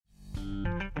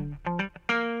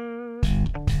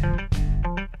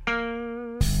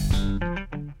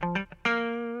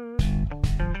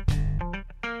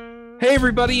Hey,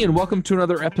 everybody, and welcome to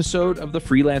another episode of the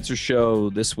Freelancer Show.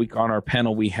 This week on our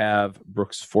panel, we have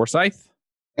Brooks Forsyth.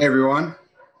 Hey, everyone.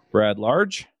 Brad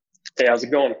Large. Hey, how's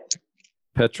it going?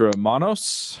 Petra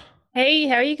Manos. Hey,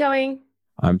 how are you going?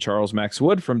 I'm Charles Max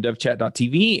Wood from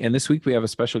devchat.tv, and this week we have a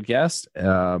special guest,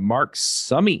 Marc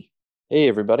Summe. Hey,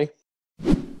 everybody.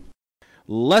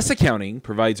 Less Accounting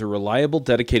provides a reliable,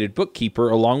 dedicated bookkeeper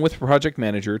along with project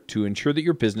manager to ensure that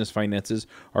your business finances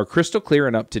are crystal clear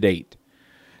and up to date.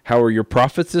 How are your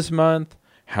profits this month?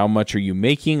 How much are you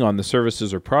making on the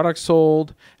services or products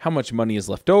sold? How much money is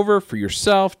left over for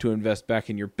yourself to invest back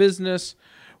in your business?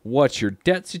 What's your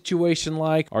debt situation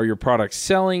like? Are your products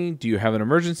selling? Do you have an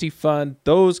emergency fund?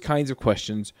 Those kinds of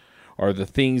questions are the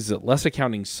things that Less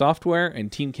Accounting software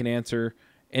and team can answer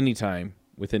anytime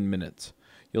within minutes.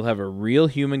 You'll have a real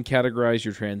human categorize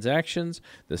your transactions.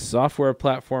 The software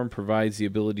platform provides the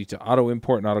ability to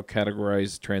auto-import and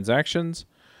auto-categorize transactions.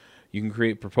 You can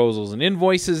create proposals and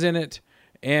invoices in it,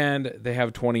 and they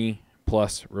have 20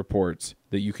 plus reports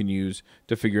that you can use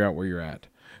to figure out where you're at.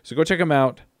 So go check them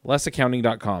out,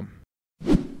 lessaccounting.com.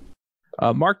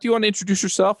 Marc, do you want to introduce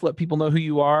yourself? Let people know who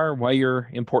you are, why you're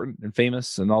important and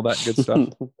famous and all that good stuff.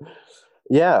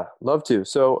 Yeah, love to.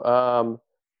 So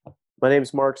my name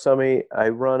is Marc Summe. I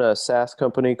run a SaaS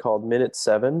company called Minute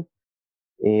 7,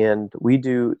 and we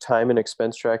do time and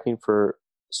expense tracking for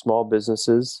small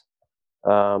businesses.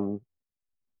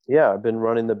 I've been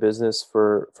running the business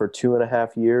for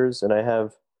 2.5 years, and I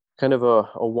have kind of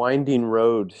a winding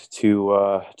road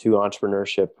to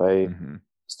entrepreneurship. I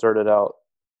started out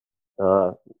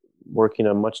working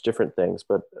on much different things,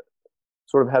 but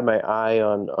sort of had my eye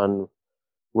on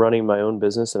running my own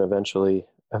business, and eventually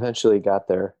got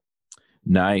there.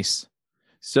 Nice.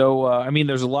 So,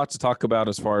 there's a lot to talk about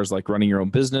as far as like running your own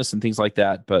business and things like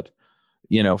that. But,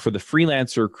 for the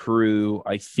freelancer crew,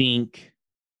 I think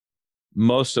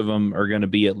most of them are going to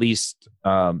be at least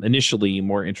initially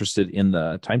more interested in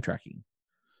the time tracking.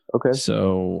 Okay.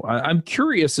 So I'm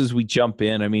curious as we jump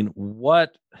in.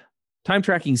 What time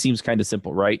tracking seems kind of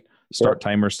simple, right? Start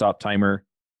timer, stop timer,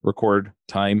 record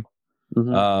time.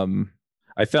 Mm-hmm.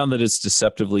 I found that it's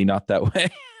deceptively not that way.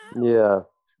 Yeah.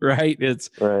 Right. It's,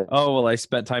 right. Oh, well, I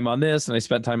spent time on this and I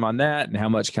spent time on that. And how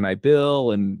much can I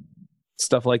bill and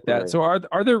stuff like that. Right. So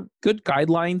are there good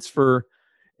guidelines for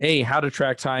A, how to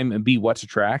track time, and B, what to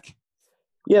track?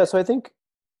 Yeah. So I think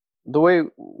the way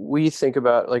we think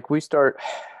about,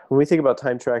 when we think about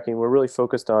time tracking, we're really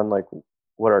focused on like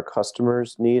what our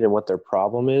customers need and what their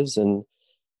problem is. And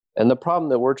the problem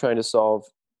that we're trying to solve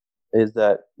is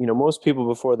that, most people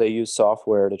before they use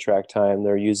software to track time,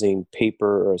 they're using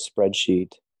paper or a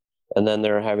spreadsheet. And then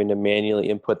they're having to manually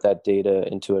input that data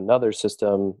into another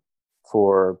system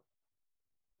for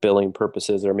billing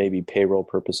purposes or maybe payroll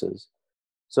purposes.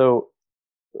 So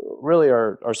really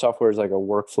our software is like a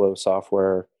workflow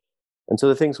software. And so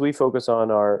the things we focus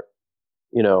on are,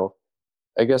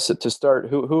 I guess to start,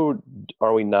 who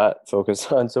are we not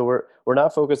focused on? So we're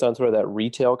not focused on sort of that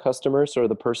retail customer, sort of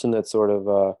the person that's sort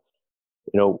of,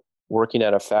 working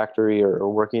at a factory or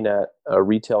working at a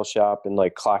retail shop and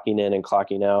like clocking in and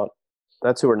clocking out.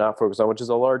 That's who we're not focused on, which is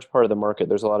a large part of the market.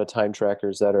 There's a lot of time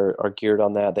trackers that are geared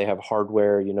on that. They have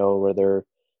hardware, where they're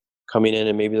coming in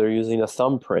and maybe they're using a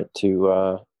thumbprint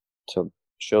to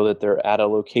show that they're at a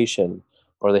location,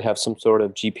 or they have some sort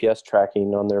of GPS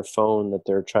tracking on their phone that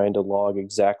they're trying to log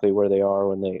exactly where they are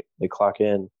when they clock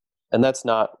in. And that's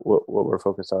not what we're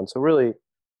focused on. So really,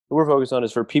 what we're focused on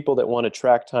is for people that want to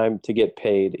track time to get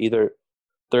paid. Either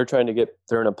they're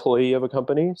an employee of a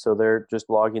company, so they're just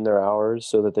logging their hours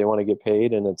so that they want to get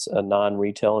paid, and it's a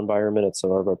non-retail environment, it's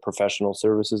sort of a professional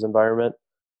services environment,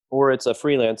 or it's a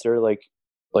freelancer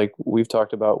like we've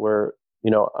talked about where,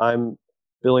 I'm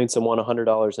billing someone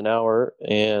 $100 an hour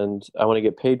and I want to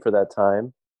get paid for that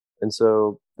time. And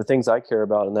so the things I care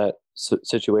about in that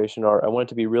situation are, I want it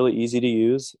to be really easy to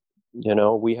use.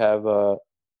 We have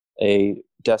a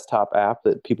desktop app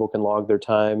that people can log their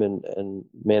time and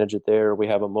manage it there. We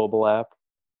have a mobile app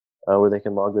where they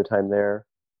can log their time there.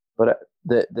 But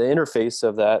the interface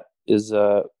of that is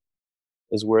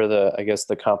where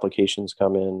the complications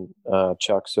come in,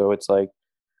 Chuck. So it's like,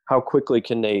 how quickly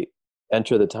can they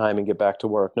enter the time and get back to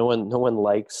work? No one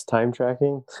likes time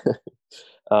tracking.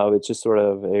 It's just sort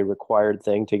of a required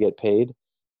thing to get paid.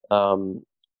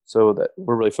 So that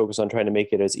we're really focused on trying to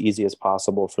make it as easy as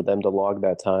possible for them to log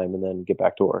that time and then get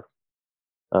back to work.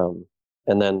 And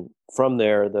then from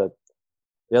there, the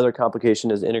other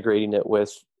complication is integrating it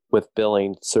with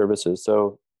billing services.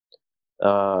 So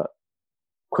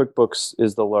QuickBooks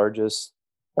is the largest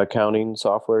accounting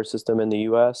software system in the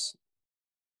US.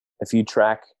 If you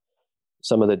track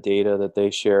some of the data that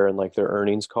they share in like their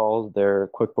earnings calls, their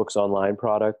QuickBooks Online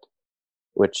product,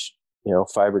 which,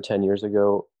 5 or 10 years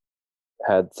ago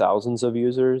had thousands of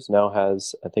users, now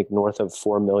has, I think, north of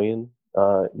 4 million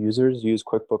users use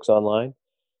QuickBooks Online.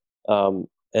 And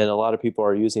a lot of people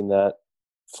are using that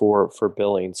for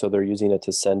billing. So they're using it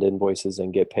to send invoices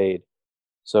and get paid.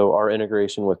 So our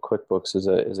integration with QuickBooks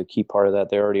is a key part of that.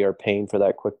 They already are paying for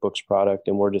that QuickBooks product,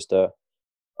 and we're just a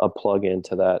plug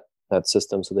into that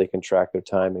system so they can track their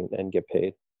time and get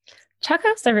paid. Chuck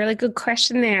asked a really good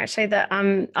question there, actually, that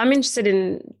I'm interested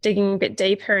in digging a bit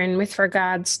deeper in with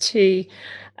regards to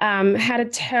how to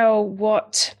tell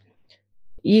what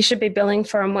you should be billing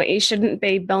for and what you shouldn't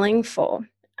be billing for.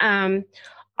 I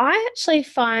actually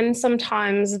find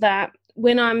sometimes that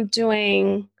when I'm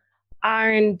doing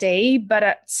R&D, but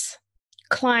it's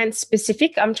client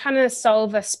specific, I'm trying to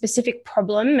solve a specific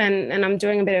problem and I'm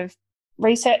doing a bit of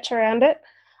research around it,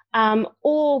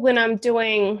 or when I'm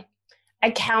doing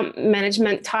account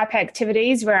management type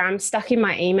activities where I'm stuck in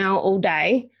my email all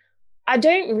day, I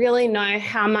don't really know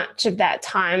how much of that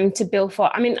time to bill for.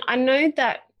 I mean, I know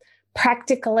that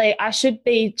practically I should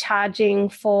be charging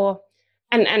for,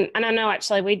 and I know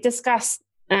actually we discuss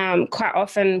quite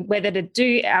often whether to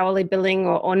do hourly billing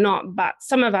or not, but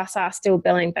some of us are still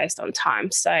billing based on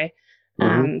time. So,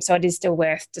 so it is still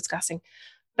worth discussing.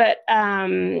 But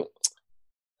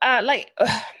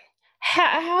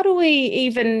how do we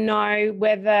even know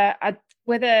whether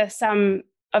some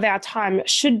of our time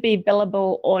should be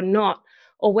billable or not,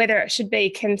 or whether it should be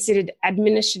considered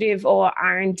administrative or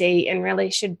R&D and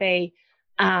really should be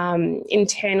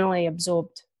internally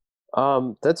absorbed?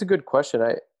 That's a good question.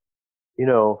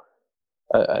 I'm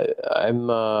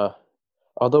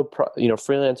although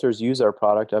freelancers use our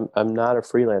product, I'm not a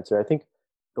freelancer. I think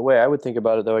the way I would think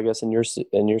about it, though, I guess in your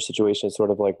situation, is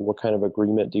sort of like, what kind of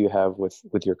agreement do you have with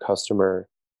your customer?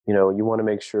 You want to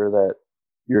make sure that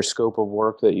your scope of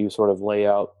work that you sort of lay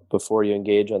out before you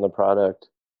engage on the product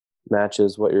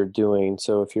matches what you're doing.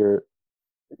 So if you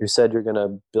said you're going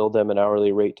to bill them an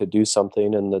hourly rate to do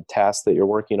something, and the task that you're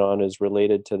working on is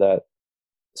related to that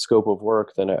scope of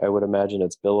work, then I would imagine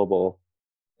it's billable,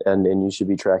 and you should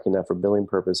be tracking that for billing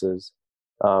purposes.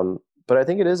 But I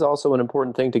think it is also an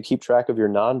important thing to keep track of your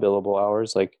non-billable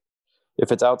hours. Like,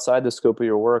 if it's outside the scope of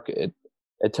your work, it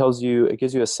gives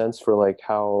you a sense for like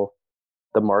how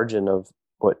the margin of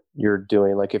what you're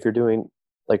doing. Like, if you're doing,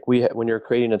 like, when you're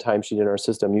creating a timesheet in our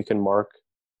system, you can mark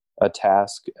a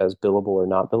task as billable or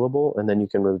not billable, and then you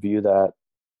can review that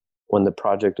when the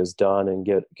project is done and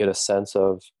get a sense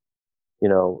of,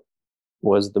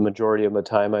 was the majority of the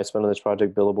time I spent on this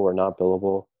project billable or not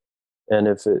billable? And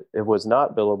if it was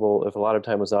not billable, if a lot of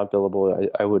time was not billable,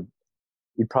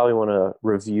 you'd probably want to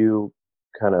review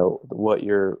kind of what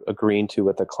you're agreeing to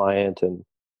with the client and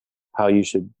how you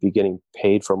should be getting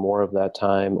paid for more of that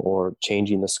time, or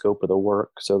changing the scope of the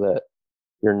work so that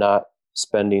you're not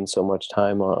spending so much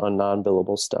time on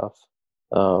non-billable stuff.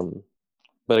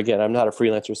 But again, I'm not a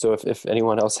freelancer, so if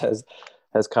anyone else has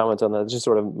comments on that, it's just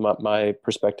sort of my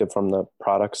perspective from the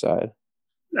product side.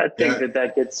 I think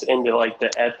that gets into like the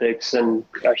ethics and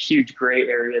a huge gray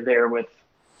area there with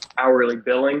hourly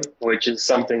billing, which is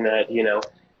something that,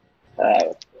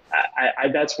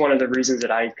 that's one of the reasons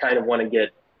that I kind of want to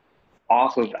get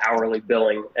off of hourly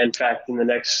billing. In fact, in the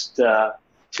next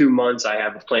 2 months, I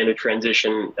have a plan to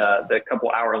transition the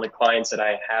couple hourly clients that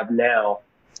I have now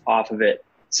off of it,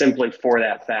 simply for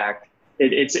that fact.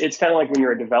 It's kind of like when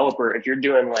you're a developer, if you're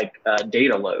doing like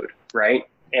data load, right?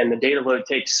 And the data load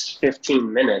takes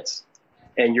 15 minutes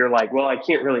and you're like, well, I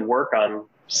can't really work on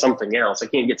something else. I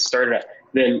can't get started.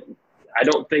 Then I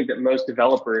don't think that most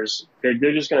developers, they're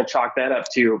just going to chalk that up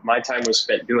to my time was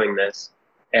spent doing this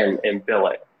and bill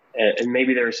it. And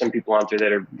maybe there are some people out there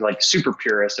that are like super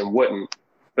purists and wouldn't.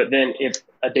 But then if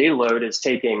a data load is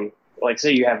taking, like,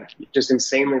 say you have just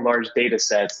insanely large data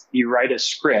sets, you write a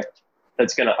script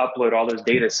that's going to upload all those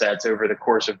data sets over the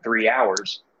course of 3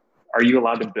 hours. Are you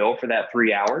allowed to bill for that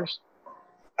 3 hours?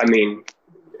 I mean,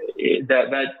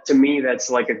 that to me, that's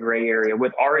like a gray area.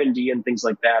 With R&D and things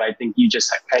like that, I think you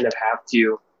just kind of have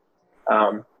to,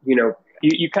 you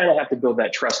kind of have to build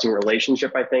that trusting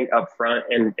relationship, I think, up front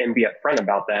and be upfront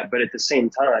about that. But at the same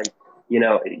time,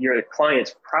 your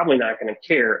client's probably not going to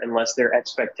care unless their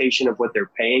expectation of what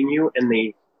they're paying you and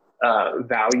the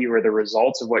value or the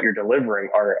results of what you're delivering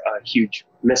are a huge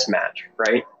mismatch,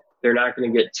 right? They're not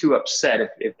going to get too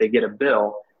upset if they get a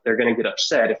bill. They're going to get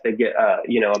upset if they get a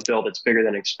bill that's bigger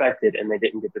than expected and they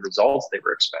didn't get the results they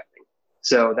were expecting.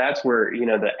 So that's where,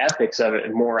 the ethics of it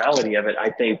and morality of it,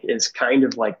 I think, is kind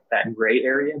of like that gray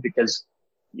area, because,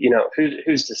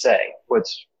 who's to say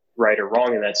what's right or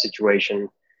wrong in that situation?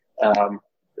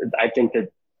 I think that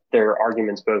there are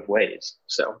arguments both ways.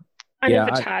 So I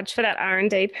never charge for that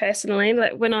R&D personally.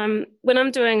 Like when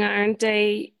I'm doing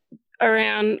R&D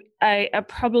around a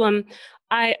problem,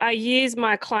 I use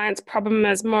my client's problem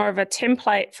as more of a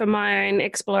template for my own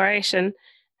exploration.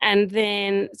 And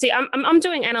then I'm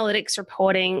doing analytics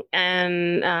reporting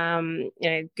and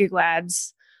Google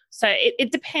Ads. So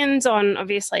it depends on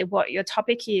obviously what your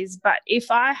topic is. But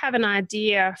if I have an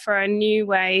idea for a new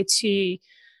way to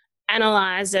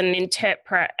analyze and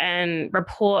interpret and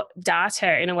report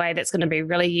data in a way that's going to be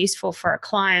really useful for a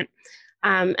client,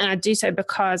 and I do so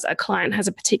because a client has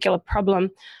a particular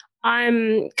problem,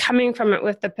 I'm coming from it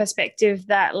with the perspective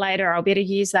that later I'll be able to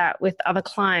use that with other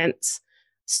clients.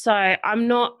 So I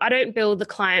don't build the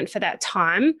client for that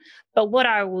time, but what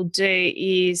I will do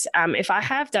is if I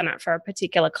have done it for a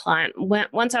particular client,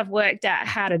 once I've worked out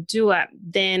how to do it,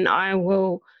 then I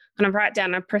will kind of write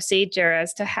down a procedure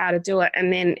as to how to do it.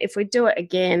 And then if we do it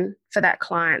again for that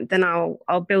client, then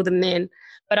I'll build them then.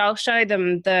 But I'll show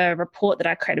them the report that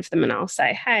I created for them and I'll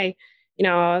say, hey,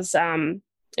 I was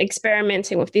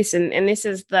experimenting with this and this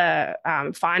is the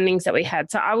findings that we had.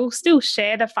 So I will still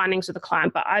share the findings with the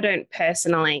client, but I don't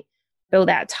personally build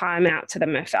that time out to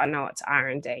them if I know it's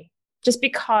R&D. Just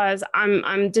because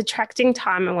I'm detracting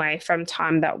time away from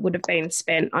time that would have been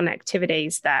spent on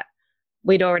activities that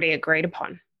we'd already agreed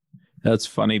upon. That's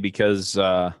funny because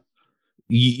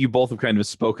you both have kind of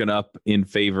spoken up in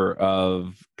favor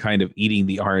of kind of eating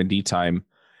the R&D time.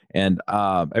 And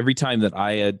every time that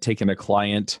I had taken a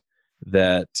client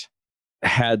that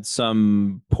had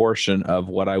some portion of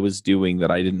what I was doing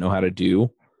that I didn't know how to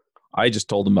do, I just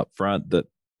told them up front that,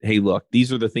 hey, look,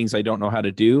 these are the things I don't know how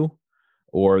to do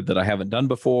or that I haven't done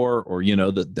before or,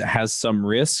 that has some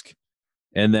risk.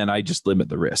 And then I just limit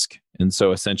the risk. And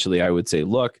so essentially I would say,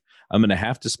 look, I'm going to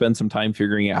have to spend some time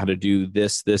figuring out how to do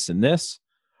this, this, and this.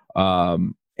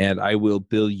 And I will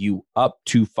bill you up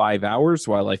to 5 hours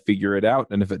while I figure it out.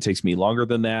 And if it takes me longer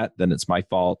than that, then it's my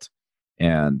fault.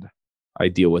 And I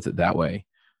deal with it that way.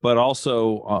 But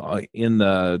also in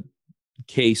the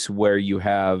case where you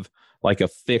have like a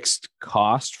fixed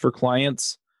cost for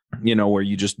clients, where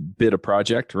you just bid a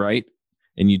project, right?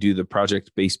 And you do the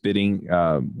project-based bidding,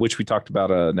 which we talked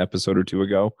about an episode or two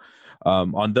ago.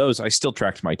 On those, I still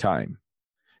tracked my time.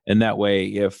 And that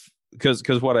way,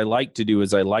 because what I like to do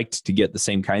is I liked to get the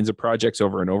same kinds of projects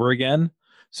over and over again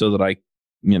so that I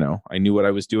knew what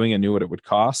I was doing and knew what it would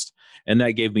cost. And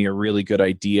that gave me a really good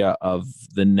idea of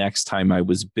the next time I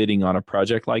was bidding on a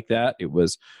project like that. It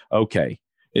was, okay,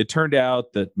 it turned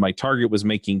out that my target was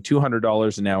making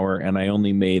 $200 an hour and I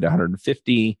only made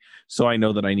 $150. So I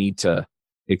know that I need to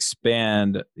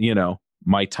expand,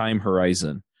 my time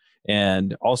horizon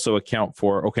and also account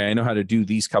for, okay, I know how to do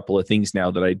these couple of things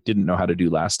now that I didn't know how to do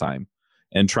last time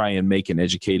and try and make an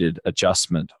educated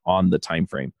adjustment on the time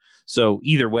frame. So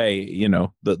either way,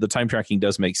 the time tracking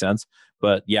does make sense.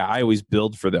 But yeah, I always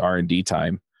build for the R&D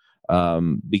time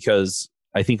because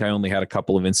I think I only had a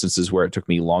couple of instances where it took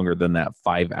me longer than that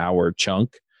 5 hour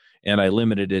chunk. And I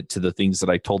limited it to the things that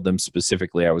I told them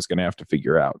specifically I was going to have to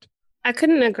figure out. I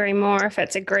couldn't agree more if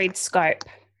it's agreed scope.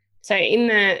 So in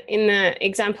the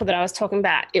example that I was talking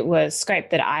about, it was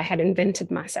scope that I had invented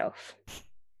myself.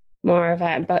 More of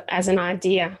but as an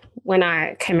idea when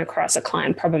I came across a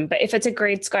client problem. But if it's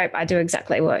agreed scope, I do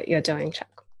exactly what you're doing,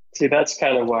 Chuck. See, that's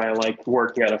kind of why I like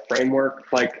working on a framework.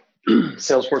 Like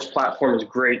Salesforce platform is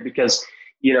great because,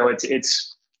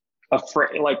 it's a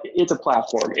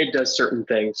platform. It does certain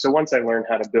things. So once I learn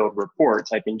how to build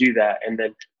reports, I can do that. And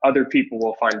then other people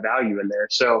will find value in there.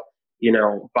 So,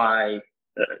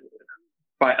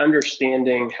 by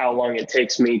understanding how long it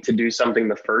takes me to do something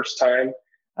the first time,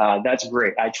 that's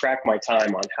great. I track my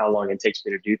time on how long it takes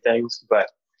me to do things. But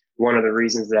one of the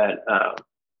reasons that,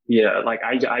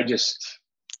 I just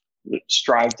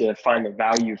strive to find the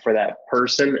value for that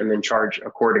person and then charge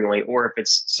accordingly. Or if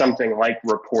it's something like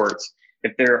reports,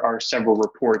 if there are several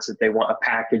reports that they want a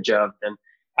package of, then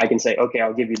I can say, okay,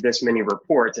 I'll give you this many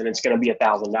reports and it's going to be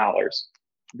 $1,000.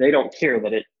 They don't care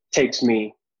that it takes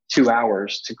me 2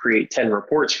 hours to create 10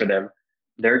 reports for them.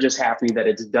 They're just happy that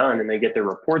it's done and they get their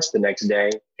reports the next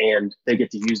day and they get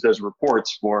to use those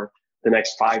reports for the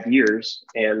next 5 years.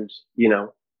 And,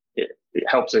 it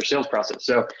helps their sales process.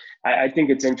 So I think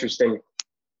it's interesting.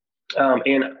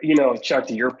 And, Chuck,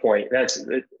 to your point, that's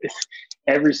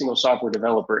every single software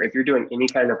developer. If you're doing any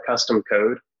kind of custom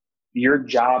code, your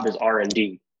job is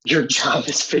R&D. Your job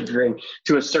is figuring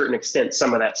to a certain extent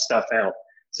some of that stuff out.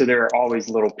 So there are always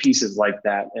little pieces like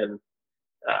that. And,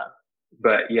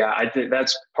 but yeah, I think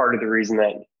that's part of the reason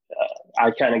that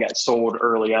I kind of got sold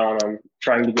early on. I'm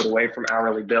trying to get away from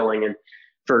hourly billing and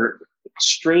for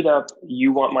straight up,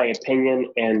 you want my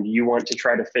opinion and you want to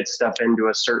try to fit stuff into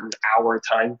a certain hour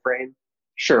time frame,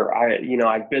 sure.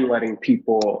 I've been letting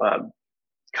people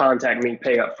contact me,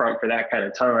 pay up front for that kind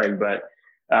of time. But,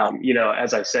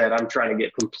 as I said, I'm trying to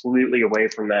get completely away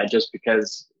from that just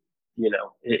because,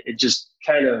 it just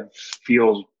kind of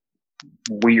feels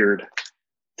weird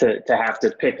to have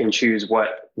to pick and choose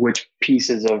which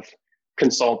pieces of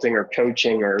consulting or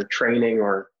coaching or training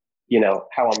or,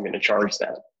 how I'm going to charge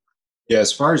that. Yeah,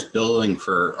 as far as billing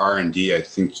for R&D, I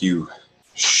think you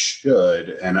should.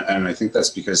 And I think that's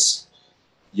because,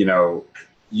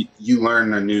 you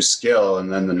learn a new skill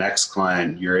and then the next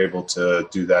client, you're able to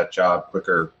do that job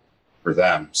quicker for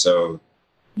them. So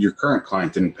your current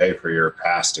client didn't pay for your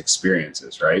past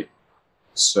experiences, right?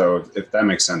 So if that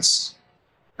makes sense,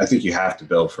 I think you have to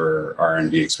bill for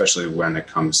R&D, especially when it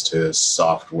comes to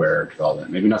software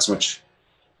development. Maybe not so much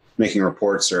making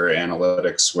reports or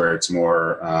analytics where it's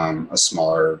more a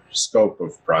smaller scope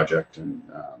of project and,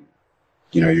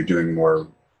 you're doing more,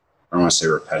 I don't want to say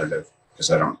repetitive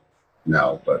because I don't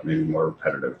know, but maybe more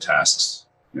repetitive tasks,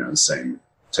 the same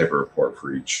type of report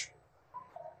for each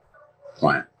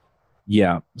client.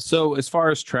 Yeah. So as far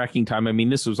as tracking time, I mean,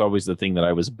 this was always the thing that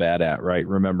I was bad at, right?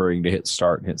 Remembering to hit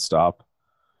start and hit stop.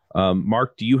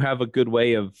 Marc, do you have a good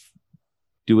way of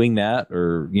doing that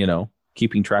or,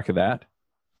 keeping track of that?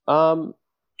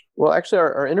 Well, actually,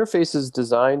 our interface is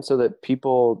designed so that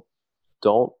people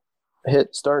don't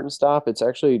hit start and stop. It's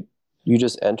actually, you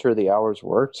just enter the hours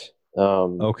worked.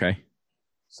 Okay.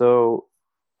 So,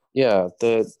 yeah,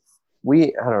 I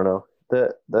don't know.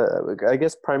 I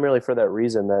guess primarily for that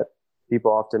reason that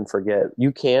people often forget.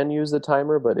 You can use the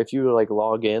timer, but if you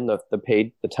log in, the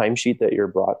timesheet that you're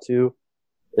brought to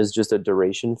is just a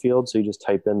duration field. So you just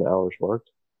type in the hours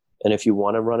worked. And if you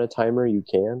want to run a timer, you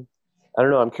can. I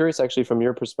don't know. I'm curious actually from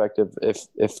your perspective,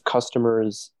 if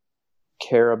customers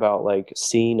care about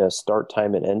seeing a start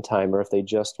time and end time, or if they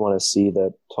just want to see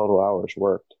the total hours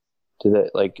worked. Do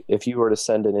they if you were to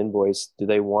send an invoice, do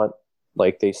they want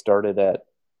they started at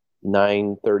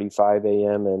 9:35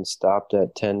 a.m. and stopped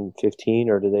at 10:15,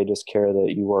 or do they just care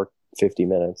that you worked 50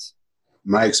 minutes?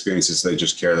 My experience is they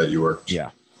just care that you worked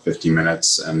 50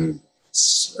 minutes and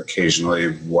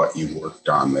occasionally what you worked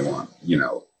on. They want,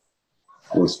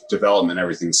 with development,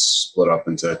 everything's split up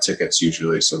into tickets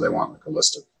usually. So they want a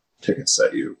list of tickets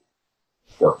that you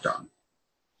worked on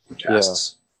for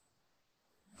tasks.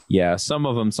 Yeah. Some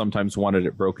of them sometimes wanted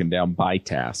it broken down by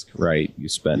task, right? You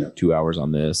spent 2 hours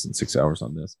on this and 6 hours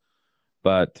on this,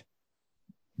 but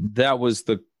that was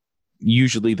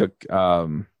usually the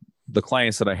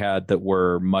clients that I had that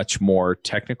were much more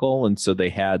technical. And so they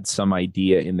had some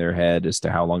idea in their head as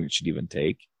to how long it should even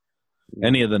take.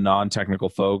 Any of the non-technical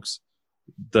folks,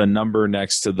 the number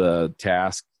next to the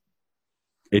task,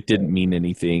 it didn't mean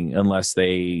anything unless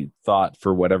they thought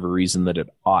for whatever reason that it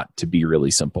ought to be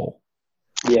really simple.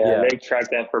 Yeah. They track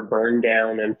that for burn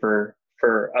down and for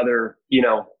other,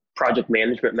 project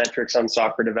management metrics on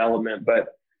software development. But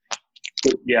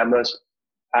yeah,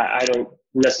 I don't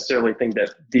necessarily think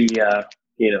that the,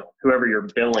 whoever you're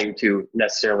billing to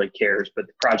necessarily cares, but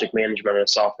the project management and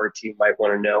software team might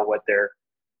want to know what their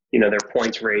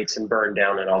points rates and burn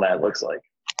down and all that looks like.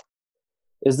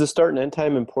 Is the start and end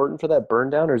time important for that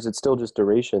burn down, or is it still just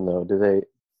duration though? Do they,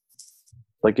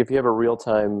 if you have a real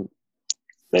time?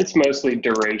 It's mostly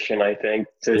duration, I think,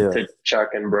 to Chuck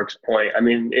and Brooke's point. I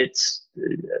mean,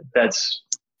 that's,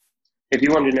 if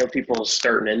you wanted to know people's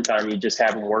start and end time, you just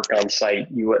have them work on site.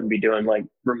 You wouldn't be doing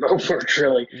remote work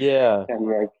really. Yeah.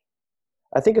 And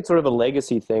I think it's sort of a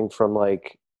legacy thing from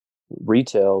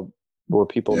retail where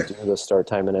people do the start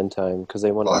time and end time because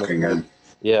they want to know.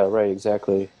 Yeah, right,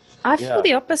 exactly. I feel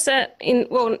the opposite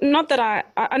not that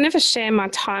I never share my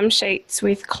timesheets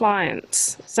with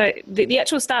clients. So the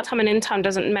actual start time and end time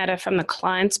doesn't matter from the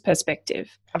client's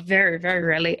perspective. Very, very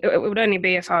rarely. It would only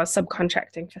be if I was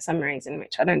subcontracting for some reason,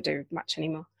 which I don't do much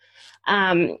anymore.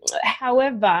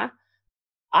 However,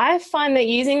 I find that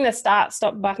using the start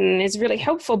stop button is really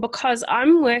helpful because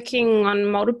I'm working on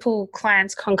multiple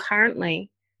clients concurrently.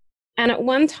 And at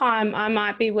one time, I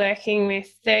might be working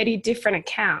with 30 different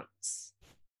accounts.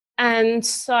 And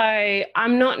so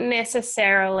I'm not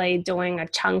necessarily doing a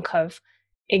chunk of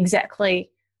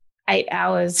exactly 8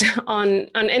 hours on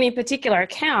any particular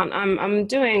account. I'm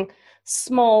doing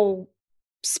small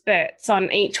spurts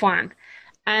on each one.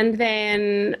 And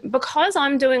then because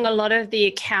I'm doing a lot of the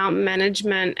account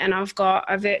management and I've got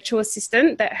a virtual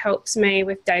assistant that helps me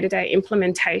with day-to-day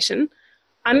implementation,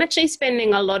 I'm actually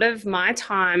spending a lot of my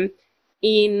time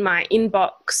in my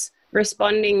inbox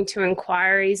responding to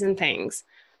inquiries and things.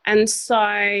 And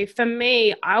so for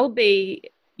me, I'll be,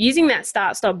 using that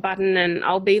start stop button, and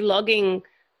I'll be logging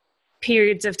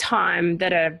periods of time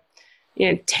that are,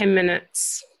 10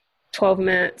 minutes, 12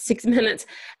 minutes, 6 minutes.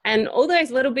 And all those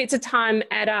little bits of time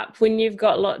add up when you've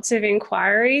got lots of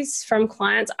inquiries from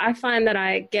clients. I find that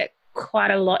I get quite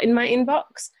a lot in my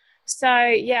inbox. So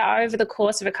yeah, over the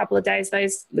course of a couple of days,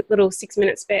 those little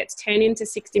 6-minute spurts turn into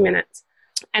 60 minutes.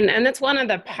 And that's one of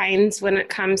the pains when it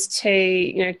comes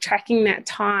to, tracking that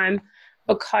time,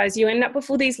 because you end up with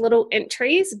all these little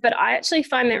entries, but I actually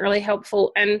find that really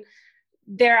helpful. And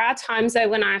there are times though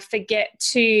when I forget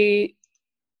to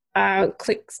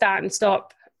click start and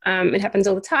stop. It happens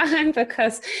all the time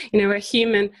because, we're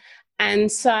human.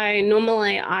 And so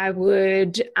normally I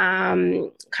would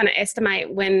kind of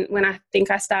estimate when I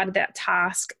think I started that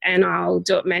task, and I'll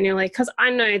do it manually because I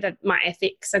know that my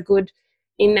ethics are good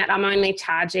in that I'm only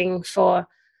charging for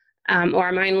or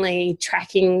I'm only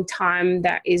tracking time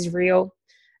that is real.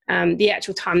 The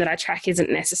actual time that I track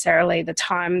isn't necessarily the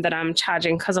time that I'm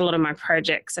charging, because a lot of my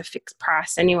projects are fixed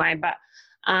price anyway. But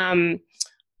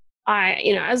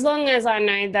as long as I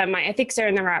know that my ethics are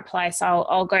in the right place,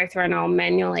 I'll go through and I'll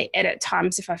manually edit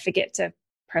times if I forget to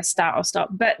press start or stop.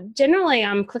 But generally,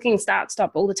 I'm clicking start,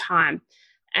 stop all the time.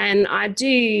 And I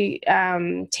do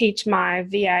teach my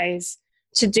VAs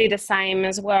to do the same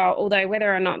as well, although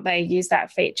whether or not they use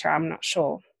that feature, I'm not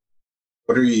sure.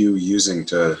 What are you using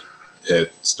to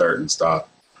hit start and stop?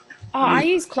 I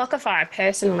use Clockify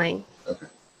personally. Okay.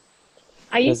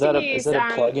 Is that a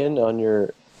plugin on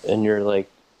your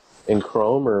in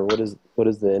Chrome, or what is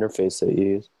the interface that you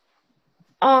use?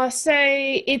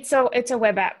 So it's a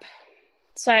web app.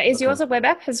 So is yours a web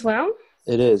app as well?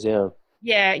 It is, yeah.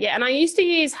 Yeah. And I used to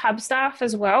use Hubstaff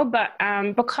as well, but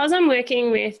because I'm working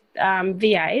with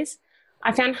VAs,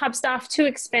 I found Hubstaff too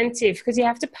expensive because you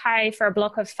have to pay for a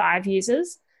block of 5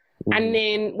 users. Mm-hmm. And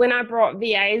then when I brought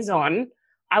VAs on,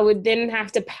 I would then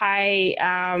have to pay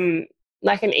an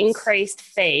increased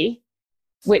fee,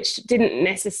 which didn't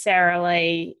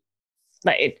necessarily,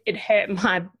 it hurt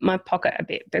my pocket a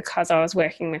bit because I was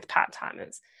working with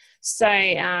part-timers. So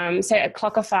at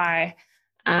Clockify,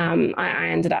 I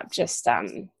ended up just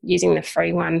using the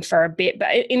free one for a bit.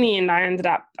 But in the end, I ended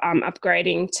up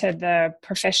upgrading to the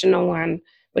professional one,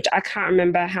 which I can't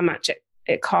remember how much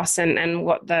it costs and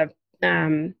what the,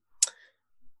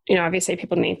 obviously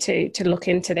people need to look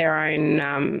into their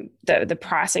own, the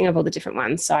pricing of all the different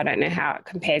ones. So I don't know how it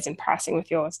compares in pricing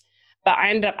with yours. But I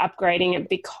ended up upgrading it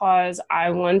because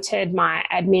I wanted my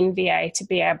admin VA to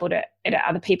be able to edit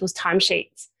other people's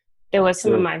timesheets. There were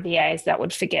some of my VAs that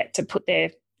would forget to put their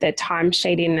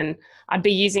timesheet in, and I'd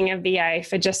be using a VA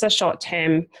for just a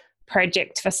short-term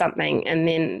project for something, and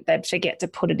then they'd forget to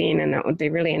put it in, and it would be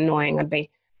really annoying. I'd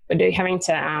be having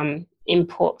to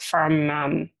import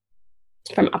from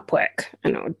Upwork,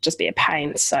 and it would just be a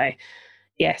pain. So,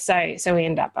 yeah, so we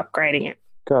end up upgrading it.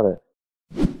 Got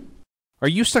it. Are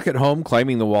you stuck at home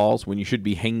climbing the walls when you should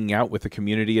be hanging out with the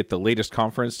community at the latest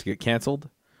conference to get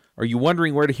canceled? Are you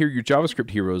wondering where to hear your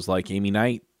JavaScript heroes like Amy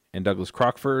Knight and Douglas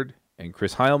Crockford and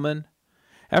Chris Heilman?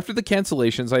 After the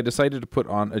cancellations, I decided to put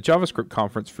on a JavaScript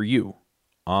conference for you,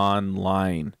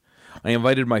 online. I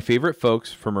invited my favorite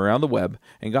folks from around the web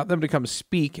and got them to come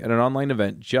speak at an online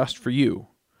event just for you.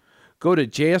 Go to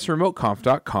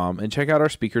jsremoteconf.com and check out our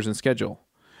speakers and schedule.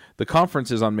 The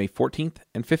conference is on May 14th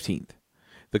and 15th.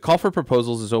 The call for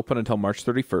proposals is open until March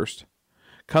 31st.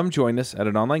 Come join us at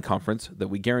an online conference that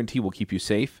we guarantee will keep you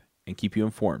safe and keep you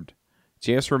informed.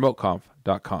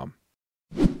 jsremoteconf.com.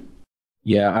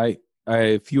 Yeah, I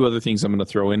a few other things I'm going to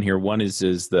throw in here. One is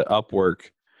the Upwork.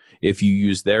 If you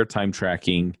use their time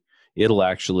tracking, it'll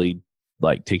actually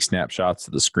take snapshots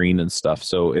of the screen and stuff.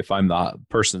 So if I'm the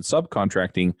person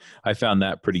subcontracting, I found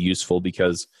that pretty useful,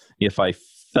 because if I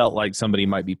felt like somebody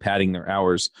might be padding their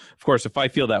hours, of course, if I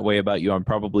feel that way about you, I'm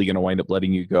probably going to wind up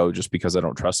letting you go just because I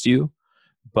don't trust you.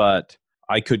 But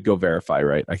I could go verify,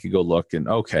 right? I could go look and,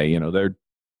 okay, they're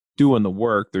doing the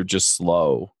work, they're just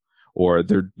slow, or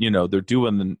they're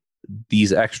doing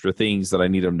these extra things that I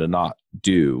need them to not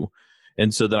do.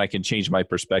 And so then I can change my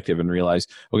perspective and realize,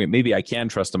 okay, maybe I can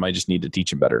trust them. I just need to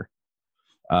teach them better.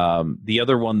 The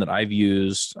other one that I've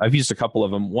used a couple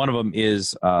of them. One of them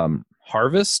is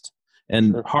Harvest,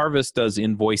 and Harvest does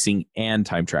invoicing and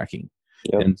time tracking.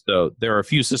 Yep. And so there are a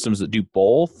few systems that do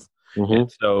both. Mm-hmm.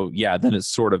 And so, yeah, then it's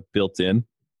sort of built in.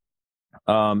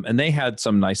 And they had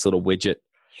some nice little widget.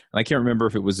 And I can't remember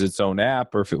if it was its own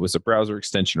app or if it was a browser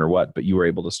extension or what, but you were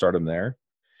able to start them there.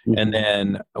 Mm-hmm. And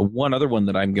then one other one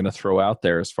that I'm going to throw out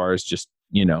there as far as just,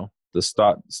 the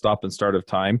stop and start of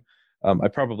time. I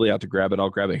probably ought to grab it. I'll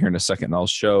grab it here in a second. And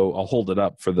I'll hold it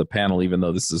up for the panel, even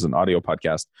though this is an audio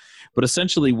podcast. But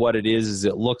essentially what it is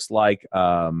it looks like,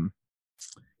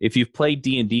 if you've played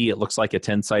D&D, it looks like a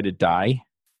 10-sided die.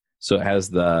 So it has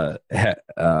the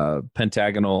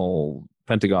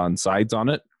pentagon sides on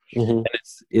it. Mm-hmm. And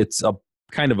it's a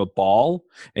kind of a ball,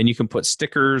 and you can put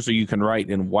stickers, or you can write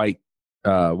in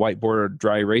whiteboard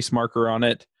dry erase marker on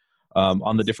it,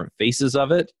 on the different faces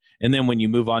of it. And then when you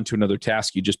move on to another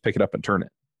task, you just pick it up and turn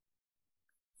it.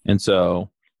 And so,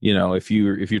 if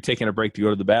you're taking a break to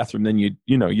go to the bathroom, then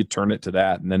you turn it to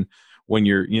that. And then when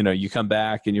you come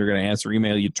back and you're going to answer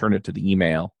email, you turn it to the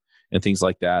email and things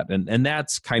like that. And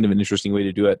that's kind of an interesting way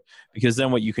to do it, because then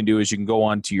what you can do is you can go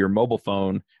onto your mobile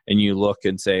phone and you look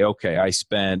and say, okay, I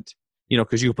spent,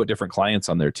 because you can put different clients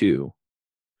on there too.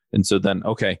 And so then,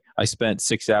 okay, I spent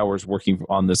 6 hours working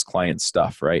on this client's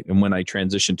stuff, right? And when I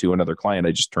transition to another client,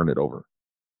 I just turn it over.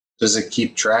 Does it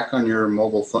keep track on your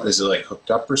mobile phone? Is it like hooked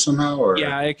up or somehow? Or?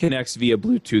 Yeah, it connects via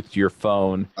Bluetooth to your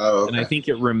phone. Oh, okay. And I think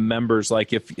it remembers,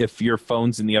 like if your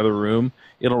phone's in the other room,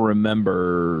 it'll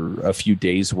remember a few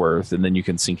days worth, and then you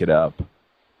can sync it up.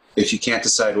 If you can't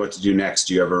decide what to do next,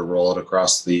 do you ever roll it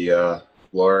across the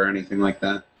floor or anything like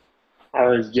that? I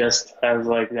was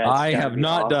like, that. I have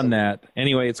not done that.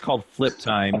 Anyway, it's called Flip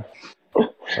Time.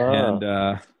 And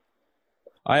I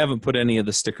haven't put any of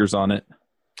the stickers on it,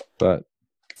 but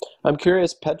I'm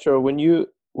curious, Petro, when you're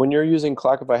using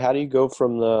Clockify, how do you go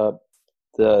from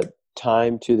the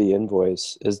time to the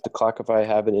invoice? Is the Clockify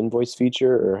have an invoice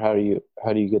feature, or how do you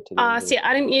get to the invoice? See,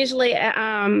 I don't usually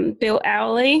bill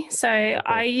hourly, so okay.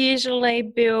 I usually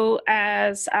bill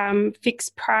as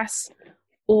fixed price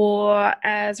or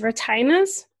as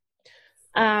retainers.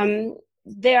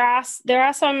 There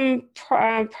are some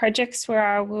projects where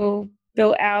I will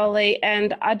bill hourly,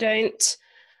 and I don't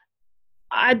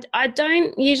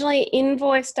usually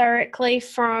invoice directly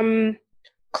from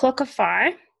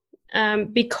Clockify,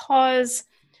 because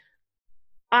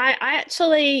I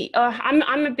actually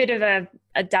I'm a bit of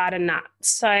a data nut,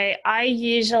 so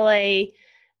I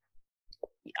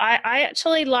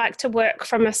actually like to work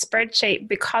from a spreadsheet,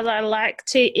 because I like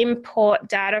to import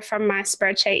data from my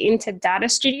spreadsheet into Data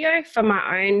Studio for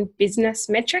my own business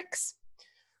metrics.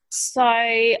 So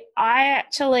I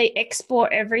actually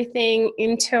export everything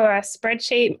into a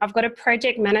spreadsheet. I've got a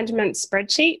project management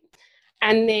spreadsheet,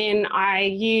 and then I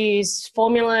use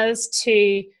formulas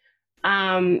to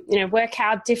work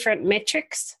out different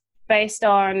metrics based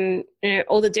on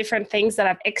all the different things that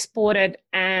I've exported.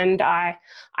 And I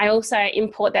also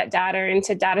import that data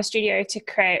into Data Studio to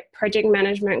create project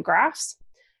management graphs.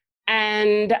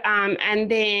 And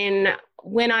then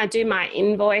when I do my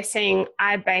invoicing,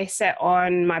 I base it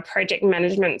on my project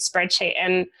management spreadsheet,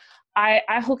 and I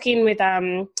hook in with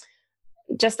I've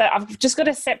just got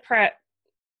a separate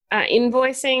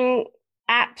invoicing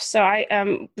app, so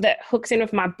that hooks in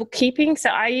with my bookkeeping.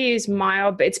 So I use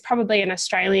MyOb. It's probably an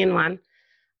Australian one,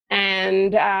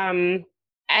 and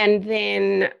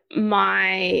then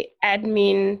my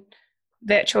admin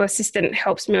virtual assistant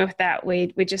helps me with that.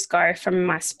 We just go from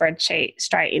my spreadsheet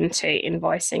straight into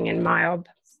invoicing in MyOb.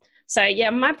 So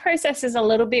yeah, my process is a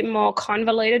little bit more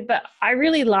convoluted, but I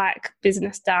really like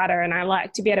business data, and I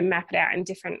like to be able to map it out in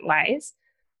different ways.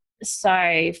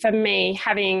 So for me,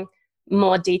 having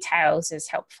more details is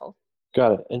helpful.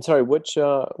 Got it. And sorry, which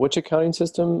accounting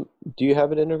system do you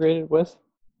have it integrated with?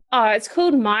 Oh, it's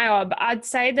called MyOb. I'd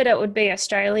say that it would be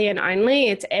Australian only.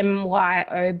 It's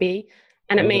MYOB.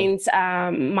 And it means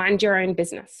mind your own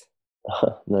business.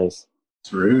 Nice.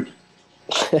 It's rude.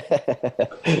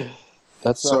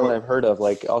 That's not what I've heard of.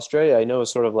 Like Australia, I know is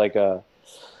sort of like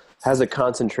has a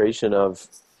concentration of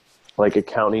like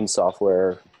accounting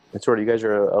software. And sort of, you guys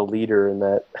are a leader in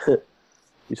that.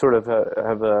 You sort of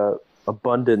have a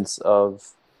abundance of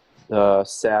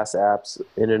SaaS apps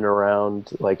in and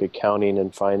around like accounting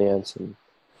and finance and.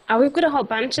 We've got a whole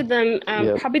bunch of them.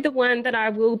 Probably the one that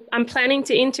I'm planning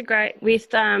to integrate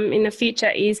with in the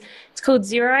future it's called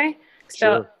Xero,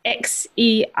 spelled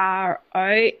Xero.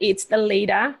 It's the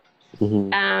leader.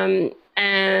 Mm-hmm.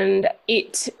 And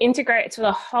it integrates with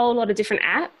a whole lot of different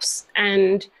apps,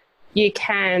 and you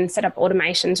can set up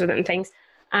automations with it and things.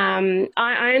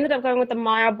 I ended up going with the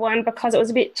MyOb one because it was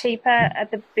a bit cheaper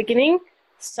at the beginning.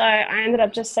 So I ended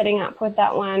up just setting up with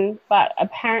that one, but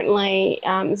apparently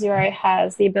Xero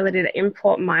has the ability to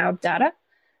import MyOb data,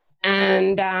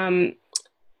 and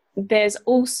there's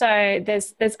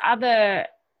other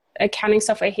accounting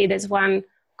software here. There's one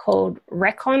called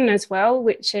Recon as well,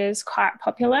 which is quite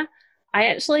popular. I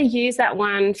actually use that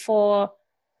one for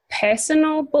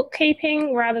personal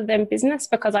bookkeeping rather than business,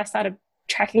 because I started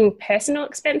tracking personal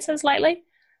expenses lately.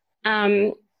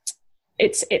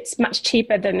 it's much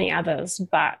cheaper than the others,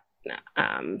 but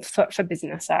for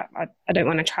business, I don't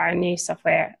want to try a new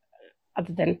software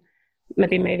other than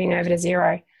maybe moving over to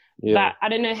Xero. Yeah. But I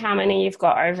don't know how many you've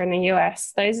got over in the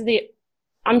US.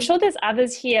 I'm sure there's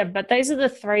others here, but those are the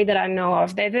three that I know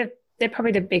of. They're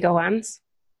probably the bigger ones.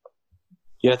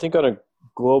 Yeah, I think from a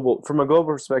global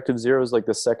perspective, Xero is like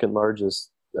the second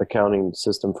largest accounting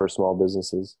system for small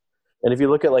businesses. And if you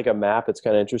look at like a map, it's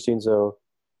kind of interesting. So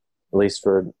at least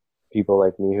for people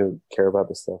like me who care about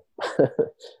this stuff,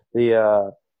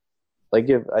 I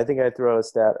think I threw out a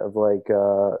stat of like,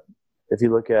 if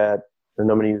you look at, and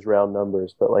I'm going to use round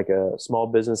numbers, but like small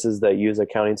businesses that use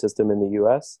accounting system in the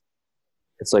US,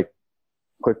 it's like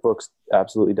QuickBooks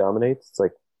absolutely dominates. It's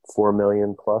like 4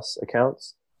 million plus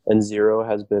accounts, and Xero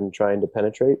has been trying to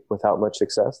penetrate without much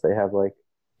success. They have like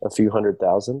a few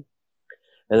 100,000.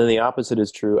 And then the opposite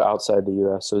is true outside the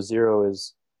US. So Xero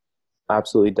is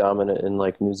absolutely dominant in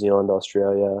like New Zealand,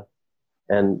 Australia,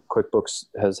 and QuickBooks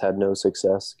has had no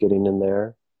success getting in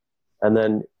there. And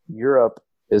then Europe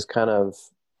is kind of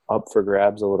up for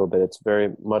grabs a little bit.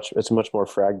 It's much more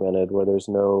fragmented, where there's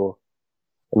no,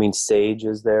 I mean, Sage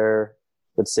is there,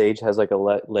 but Sage has like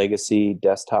a legacy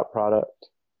desktop product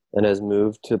and has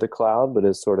moved to the cloud, but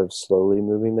is sort of slowly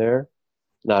moving there,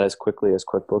 not as quickly as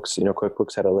QuickBooks. You know,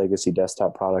 QuickBooks had a legacy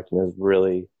desktop product and has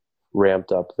really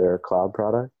ramped up their cloud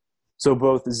product. So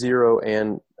both Xero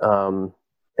and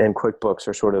QuickBooks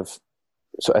are sort of,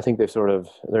 so I think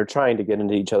they're trying to get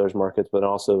into each other's markets, but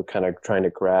also kind of trying to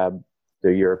grab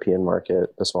the European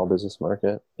market. The small business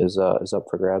market is up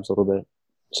for grabs a little bit.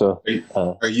 So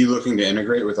are you looking to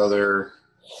integrate with other,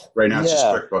 right now it's just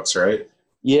QuickBooks, right?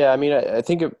 Yeah, I mean, I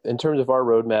think in terms of our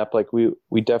roadmap, like we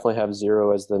definitely have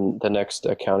Xero as the next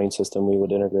accounting system we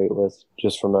would integrate with,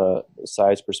 just from a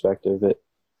size perspective.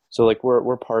 So like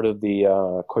we're part of the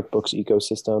QuickBooks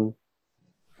ecosystem,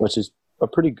 which is a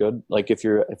pretty good, like if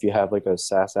you have like a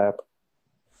SaaS app,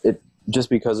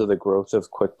 just because of the growth of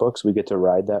QuickBooks, we get to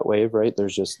ride that wave, right?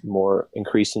 There's just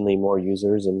increasingly more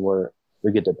users, and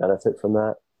we get to benefit from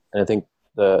that. And I think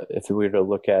if we were to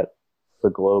look at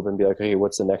the globe and be like, hey,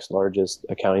 what's the next largest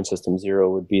accounting system?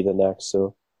 Xero would be the next.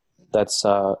 So that's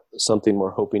something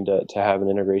we're hoping to have an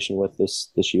integration with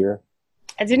this year.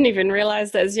 I didn't even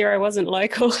realize that Xero wasn't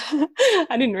local.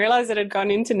 I didn't realize it had gone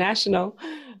international.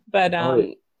 But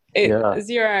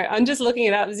Xero, I'm just looking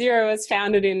it up. Xero was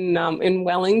founded in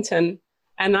Wellington,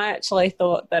 and I actually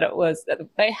thought that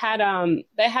they had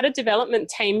a development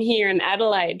team here in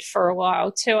Adelaide for a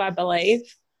while too, I believe.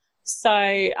 So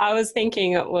I was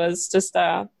thinking it was just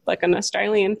like an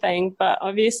Australian thing, but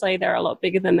obviously they're a lot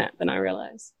bigger than that than I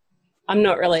realized. I'm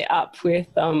not really up with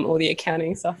all the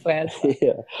accounting software.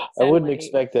 Yeah, I wouldn't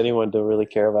expect anyone to really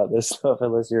care about this stuff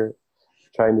unless you're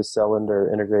trying to sell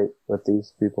or integrate with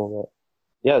these people. But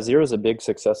yeah, Xero is a big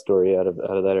success story out of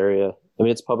that area. I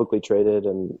mean, it's publicly traded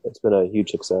and it's been a huge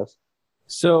success.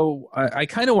 So I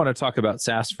kind of want to talk about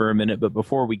SaaS for a minute, but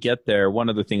before we get there, one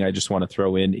other thing I just want to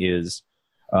throw in is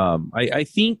I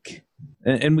think,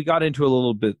 and we got into a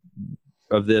little bit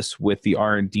of this with the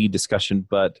R&D discussion,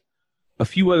 but a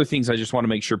few other things I just want to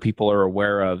make sure people are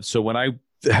aware of. So when I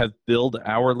have billed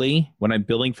hourly, when I'm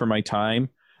billing for my time,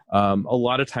 a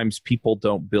lot of times people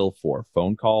don't bill for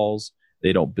phone calls.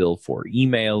 They don't bill for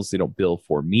emails. They don't bill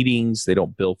for meetings. They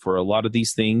don't bill for a lot of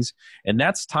these things. And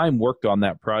that's time worked on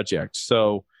that project.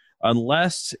 So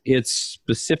unless it's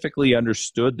specifically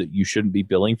understood that you shouldn't be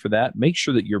billing for that, make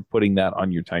sure that you're putting that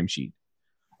on your timesheet.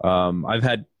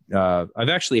 I've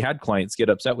actually had clients get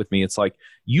upset with me. It's like,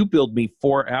 you billed me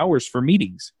 4 hours for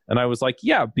meetings. And I was like,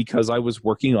 yeah, because I was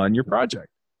working on your project.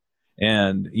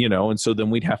 And, and so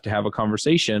then we'd have to have a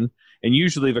conversation. And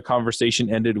usually the conversation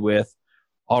ended with,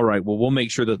 all right, well, we'll make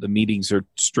sure that the meetings are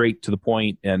straight to the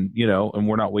point and, and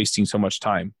we're not wasting so much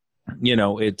time.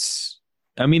 It's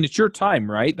your time,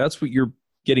 right? That's what you're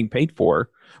getting paid for,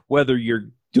 whether you're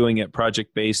doing it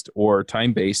project-based or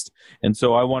time-based. And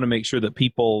so I want to make sure that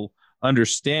people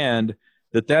understand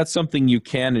that that's something you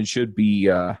can and should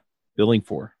be billing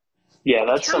for. Yeah,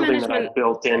 that's something that I've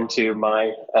built into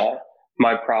my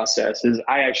my process. Is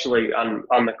I actually,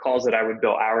 on the calls that I would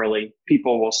bill hourly,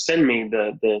 people will send me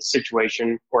the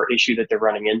situation or issue that they're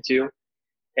running into.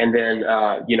 And then,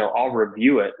 I'll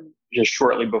review it just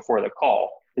shortly before the call.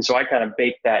 And so I kind of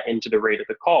bake that into the rate of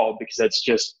the call, because that's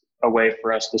just a way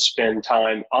for us to spend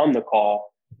time on the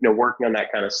call, working on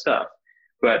that kind of stuff.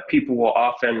 But people will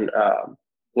often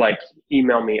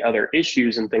email me other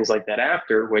issues and things like that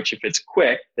after, which if it's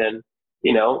quick, then,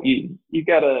 you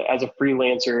gotta, as a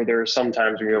freelancer, there are some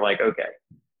times where you're like, okay,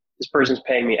 this person's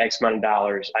paying me X amount of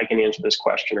dollars. I can answer this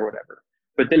question or whatever.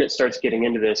 But then it starts getting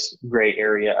into this gray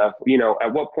area of,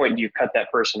 at what point do you cut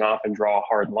that person off and draw a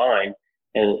hard line?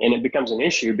 And it becomes an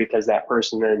issue because that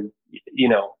person then,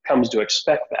 comes to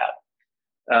expect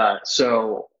that.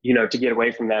 So, to get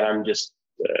away from that, I'm just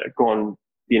going,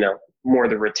 more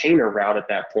the retainer route at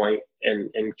that point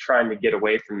and trying to get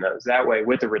away from those. That way,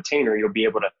 with a retainer, you'll be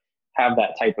able to have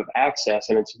that type of access,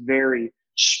 and it's very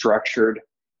structured.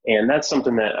 And that's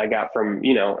something that I got from,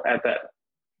 at that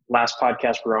last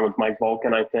podcast we're on with Mike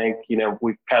Vulcan, I think,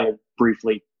 we kind of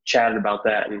briefly chatted about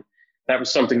that. And that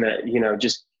was something that,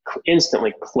 just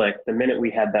instantly clicked the minute we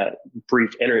had that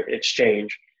brief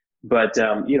exchange. But,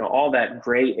 all that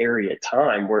gray area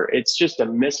time where it's just a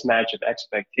mismatch of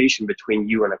expectation between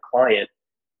you and a client.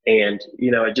 And,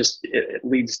 it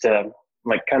leads to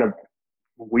like kind of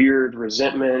weird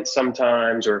resentment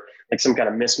sometimes, or like some kind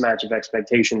of mismatch of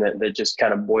expectation that just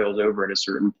kind of boils over at a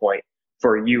certain point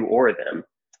for you or them.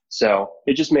 So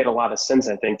it just made a lot of sense,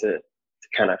 I think, to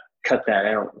kind of cut that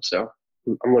out. So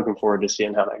I'm looking forward to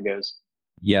seeing how that goes.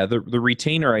 Yeah, the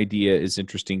retainer idea is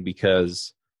interesting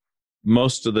because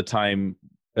most of the time,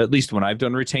 at least when I've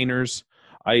done retainers,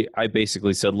 I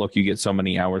basically said, look, you get so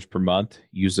many hours per month,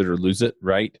 use it or lose it,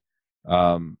 right?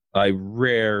 I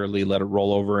rarely let it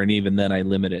roll over, and even then I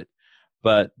limit it.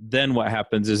 But then what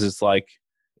happens is it's like,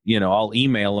 I'll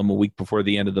email them a week before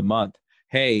the end of the month.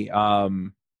 Hey,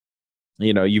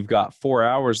 you've got 4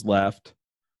 hours left.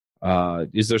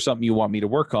 Is there something you want me to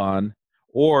work on?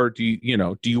 Or do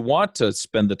you want to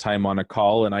spend the time on a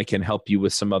call and I can help you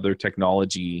with some other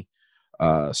technology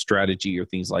strategy or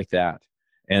things like that?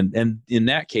 And in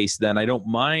that case, then I don't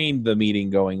mind the meeting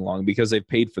going long because they've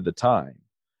paid for the time.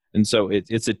 And so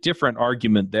it's a different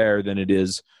argument there than it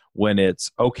is when it's,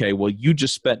 okay, well, you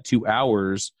just spent 2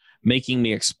 hours making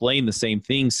me explain the same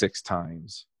thing 6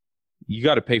 times. You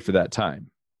got to pay for that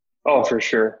time. Oh, for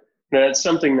sure. Now, that's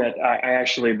something that I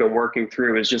actually have been working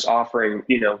through, is just offering,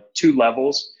 2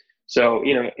 levels. So,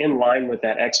 in line with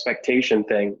that expectation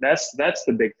thing, that's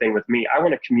the big thing with me. I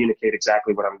want to communicate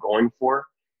exactly what I'm going for.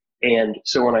 And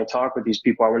so when I talk with these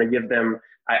people, I want to give them,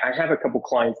 I have a couple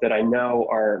clients that I know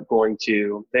are going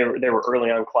to, they were early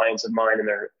on clients of mine and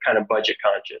they're kind of budget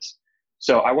conscious.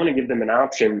 So I want to give them an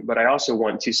option, but I also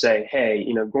want to say, hey,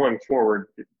 going forward,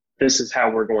 this is how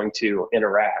we're going to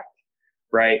interact.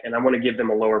 Right. And I want to give them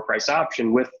a lower price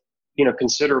option with,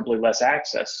 considerably less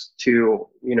access to,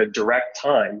 direct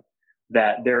time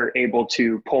that they're able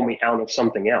to pull me out of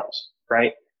something else.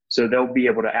 Right. So they'll be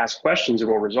able to ask questions and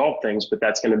we'll resolve things, but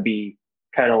that's going to be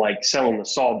kind of like selling the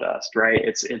sawdust. Right.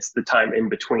 It's the time in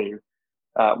between.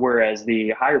 Whereas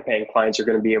the higher paying clients are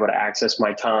going to be able to access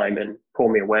my time and pull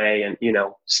me away and,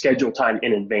 schedule time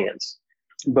in advance.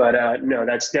 But no,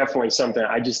 that's definitely something.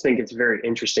 I just think it's very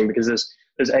interesting because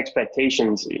those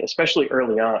expectations, especially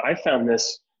early on, I found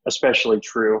this especially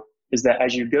true, is that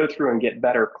as you go through and get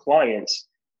better clients,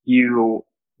 you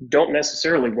don't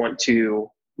necessarily want to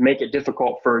make it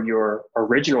difficult for your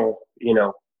original,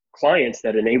 clients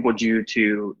that enabled you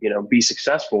to, be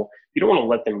successful. You don't want to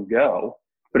let them go.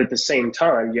 But at the same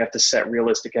time, you have to set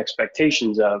realistic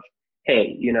expectations of,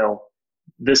 hey,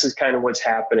 this is kind of what's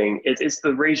happening. It's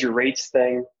the raise your rates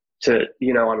thing to,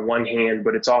 on one hand,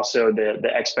 but it's also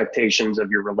the expectations of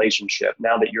your relationship.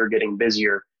 Now that you're getting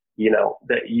busier,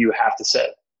 that you have to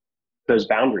set those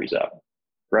boundaries up,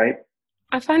 right?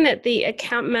 I find that the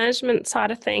account management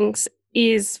side of things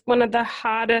is one of the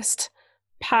hardest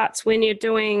parts when you're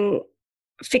doing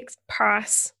fixed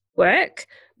price work,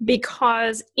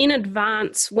 because in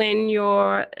advance when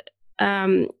you're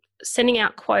sending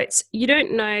out quotes, you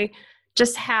don't know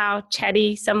just how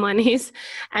chatty someone is.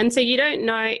 And so you don't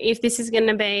know if this is going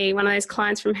to be one of those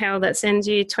clients from hell that sends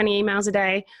you 20 emails a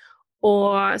day,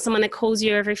 or someone that calls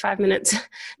you every 5 minutes.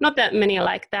 Not that many are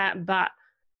like that, but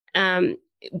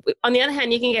on the other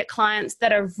hand, you can get clients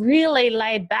that are really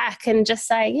laid back and just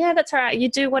say, yeah, that's all right. You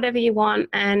do whatever you want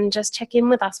and just check in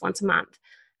with us once a month.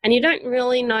 And you don't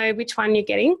really know which one you're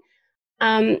getting.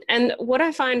 And what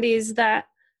I find is that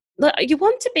look, you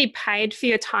want to be paid for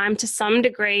your time to some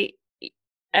degree.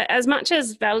 As much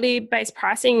as value-based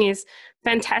pricing is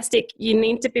fantastic, you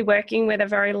need to be working with a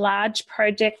very large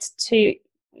project to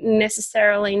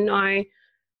necessarily know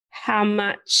how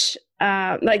much,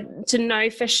 to know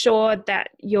for sure that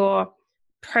your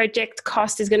project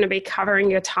cost is going to be covering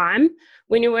your time.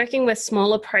 When you're working with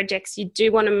smaller projects, you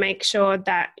do want to make sure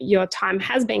that your time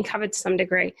has been covered to some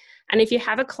degree. And if you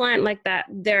have a client like that,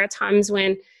 there are times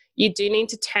when you do need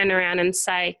to turn around and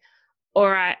say, all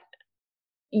right,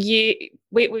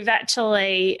 we've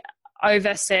actually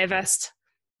over-serviced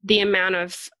the amount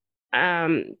of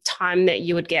time that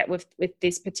you would get with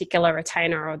this particular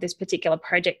retainer or this particular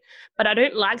project. But I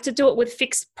don't like to do it with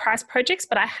fixed price projects,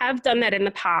 but I have done that in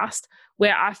the past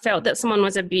where I felt that someone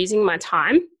was abusing my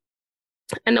time.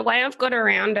 And the way I've got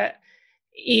around it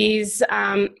is,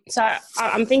 so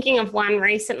I'm thinking of one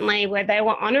recently where they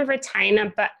were on a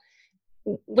retainer, but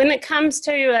when it comes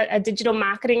to a digital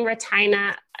marketing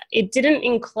retainer, it didn't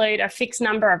include a fixed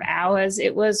number of hours.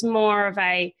 It was more of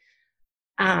a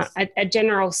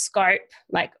general scope,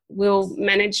 like we'll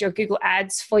manage your Google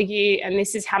ads for you and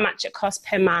this is how much it costs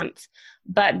per month.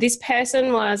 But this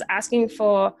person was asking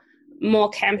for more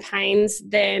campaigns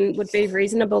than would be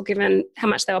reasonable given how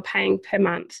much they were paying per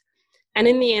month. And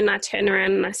in the end, I turned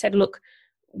around and I said, look,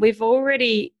 we've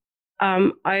already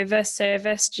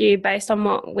over-serviced you based on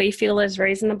what we feel is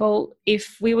reasonable.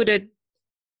 If we were to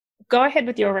go ahead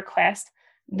with your request,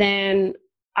 then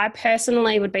I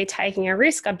personally would be taking a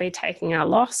risk. I'd be taking a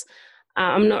loss.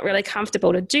 I'm not really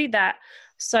comfortable to do that.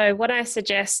 So what I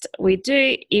suggest we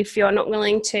do, if you're not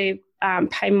willing to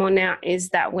pay more now, is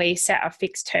that we set a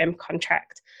fixed term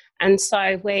contract. And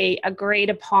so we agreed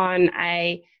upon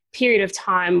a period of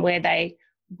time where they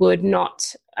would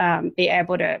not be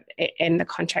able to end the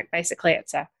contract. Basically,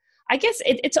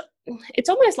 it's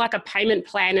almost like a payment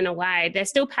plan in a way. They're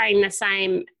still paying the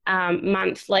same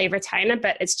monthly retainer,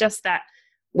 but it's just that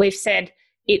we've said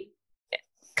it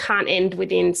can't end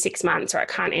within 6 months or it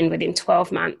can't end within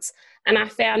 12 months. And I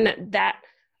found that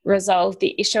resolved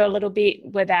the issue a little bit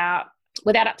without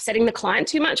upsetting the client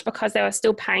too much because they were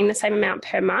still paying the same amount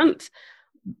per month.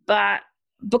 But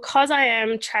because I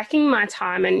am tracking my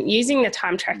time and using the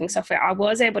time tracking software, I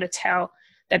was able to tell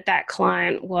that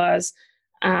client was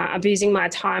abusing my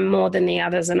time more than the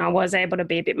others, and I was able to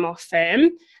be a bit more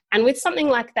firm. And with something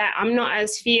like that, I'm not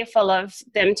as fearful of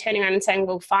them turning around and saying,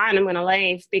 well, fine, I'm going to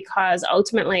leave, because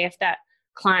ultimately if that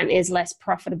client is less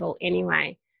profitable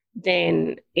anyway,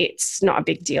 then it's not a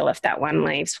big deal if that one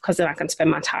leaves, because then I can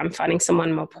spend my time finding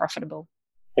someone more profitable.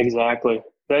 Exactly.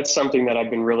 That's something that I've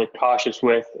been really cautious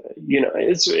with.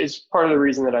 It's part of the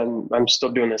reason that I'm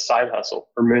still doing this side hustle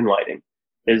for moonlighting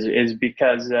is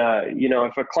because,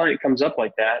 if a client comes up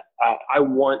like that, I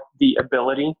want the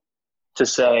ability to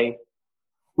say,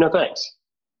 no, thanks.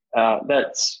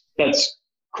 That's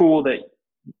cool that,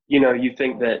 you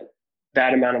think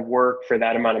that amount of work for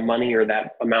that amount of money or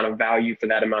that amount of value for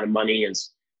that amount of money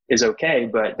is okay,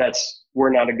 but we're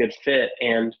not a good fit.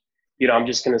 And, I'm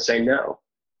just going to say no.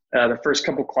 The first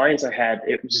couple clients I had,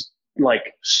 it was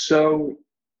like so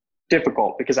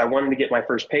difficult because I wanted to get my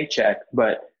first paycheck,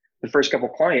 but the first couple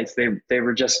clients, they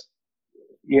were just,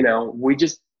 we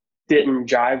just didn't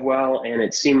jive well. And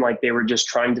it seemed like they were just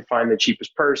trying to find the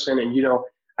cheapest person. And,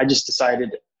 I just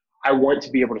decided I want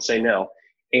to be able to say no.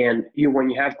 And when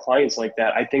you have clients like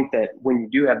that, I think that when you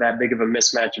do have that big of a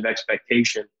mismatch of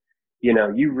expectation,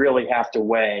 you really have to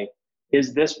weigh,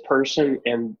 is this person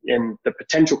and the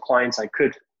potential clients I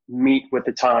could meet with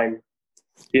the time,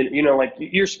 like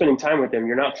you're spending time with them,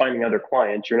 you're not finding other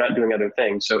clients, you're not doing other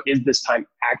things. So is this time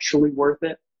actually worth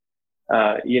it?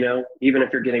 Even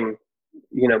if you're getting,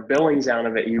 billings out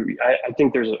of it, I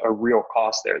think there's a real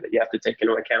cost there that you have to take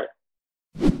into account.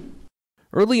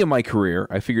 Early in my career,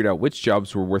 I figured out which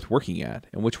jobs were worth working at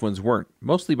and which ones weren't,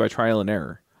 mostly by trial and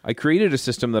error. I created a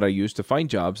system that I used to find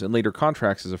jobs and later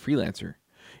contracts as a freelancer.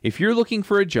 If you're looking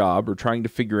for a job or trying to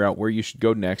figure out where you should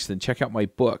go next, then check out my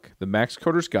book, The Max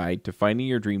Coder's Guide to Finding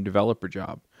Your Dream Developer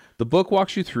Job. The book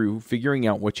walks you through figuring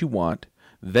out what you want,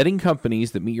 vetting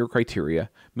companies that meet your criteria,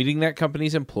 meeting that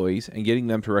company's employees, and getting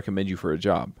them to recommend you for a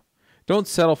job. Don't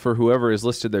settle for whoever has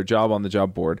listed their job on the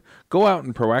job board. Go out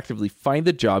and proactively find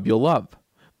the job you'll love.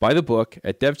 Buy the book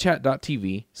at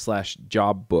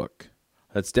devchat.tv/jobbook.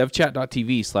 That's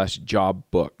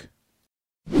devchat.tv/jobbook.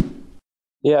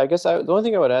 Yeah, I guess the only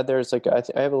thing I would add there is like I guess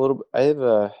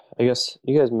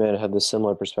you guys may have had this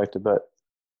similar perspective, but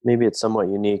maybe it's somewhat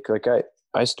unique. Like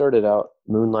I started out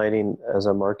moonlighting as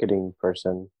a marketing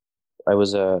person. I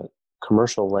was a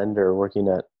commercial lender working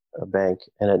at a bank,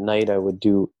 and at night I would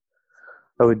do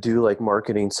like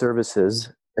marketing services,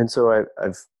 and so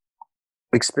I've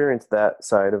experienced that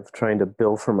side of trying to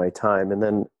bill for my time. And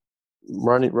then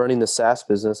running the SaaS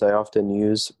business, I often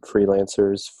use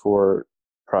freelancers for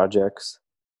projects.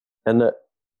 And at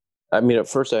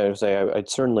first I would say I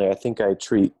think I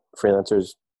treat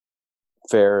freelancers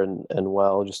fair and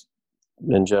well, just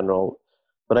in general.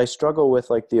 But I struggle with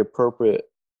like the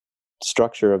appropriate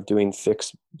structure of doing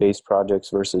fixed based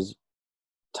projects versus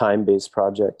time based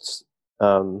projects.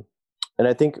 And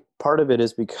I think part of it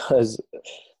is because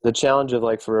the challenge of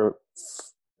like the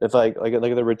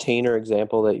retainer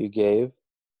example that you gave,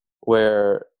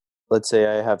 where let's say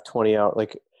I have 20 hours,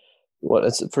 like Well,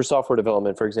 it's for software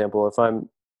development, for example. If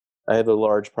I have a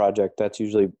large project, that's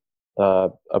usually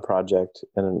a project,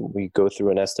 and we go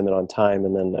through an estimate on time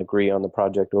and then agree on the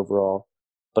project overall.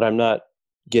 But I'm not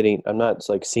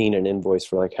like seeing an invoice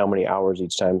for like how many hours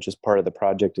each time. Just part of the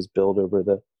project is billed over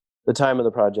the time of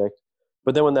the project.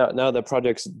 But then now the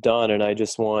project's done and I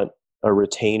just want a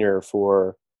retainer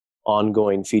for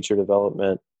ongoing feature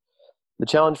development. The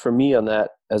challenge for me on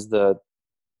that as the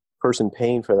person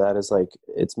paying for that is like,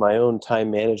 it's my own time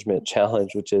management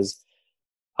challenge, which is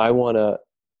I want to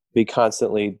be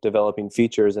constantly developing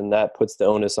features, and that puts the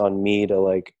onus on me to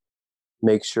like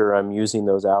make sure I'm using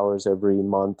those hours every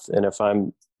month. And if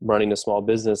I'm running a small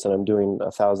business and I'm doing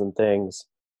 1,000 things,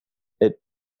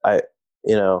 I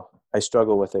I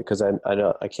struggle with it because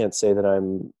I can't say that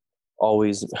I'm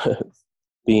always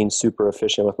being super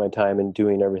efficient with my time and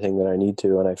doing everything that I need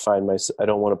to. And I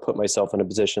don't want to put myself in a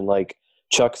position like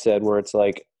Chuck said, where it's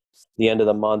like the end of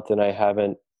the month and I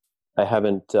haven't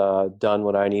done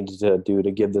what I needed to do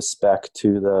to give the spec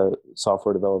to the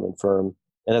software development firm.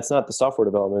 And it's not the software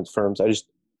development firms. I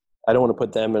don't want to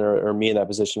put them or me in that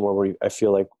position where I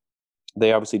feel like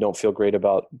they obviously don't feel great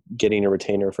about getting a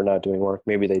retainer for not doing work.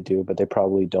 Maybe they do, but they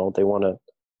probably don't. They want to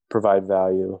provide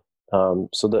value. I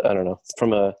don't know,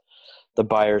 from the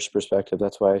buyer's perspective,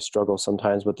 that's why I struggle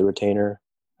sometimes with the retainer.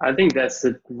 I think that's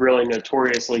the really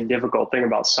notoriously difficult thing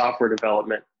about software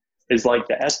development is like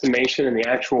the estimation and the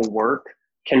actual work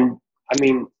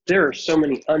there are so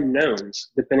many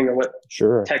unknowns depending on what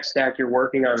tech stack you're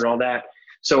working on and all that.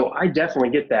 So I definitely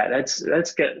get that.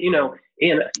 That's good,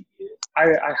 and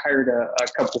I hired a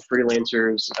couple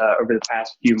freelancers over the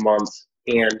past few months,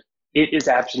 and it is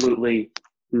absolutely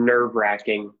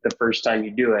nerve-wracking the first time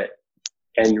you do it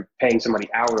and you're paying somebody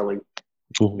hourly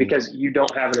because you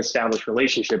don't have an established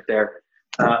relationship there.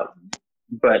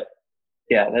 But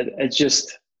yeah,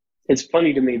 it's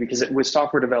funny to me because with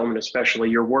software development especially,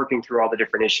 you're working through all the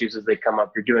different issues as they come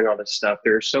up. You're doing all this stuff.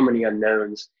 There are so many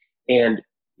unknowns. And,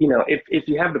 if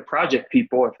you have the project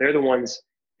people, if they're the ones,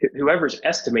 whoever's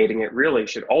estimating it really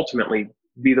should ultimately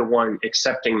be the one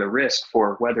accepting the risk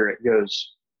for whether it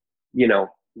goes,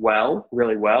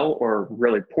 really well or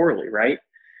really poorly, right?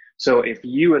 So if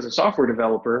you as a software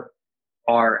developer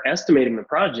are estimating the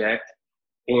project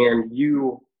and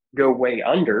you go way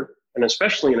under, and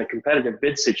especially in a competitive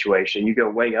bid situation, you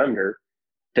go way under,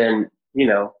 then,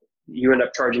 you end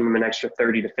up charging them an extra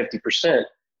 30 to 50%.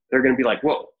 They're going to be like,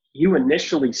 well, you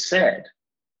initially said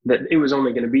that it was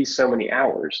only going to be so many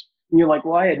hours. And you're like,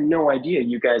 well, I had no idea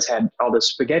you guys had all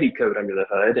this spaghetti code under the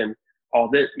hood and all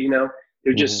that,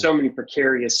 there's just so many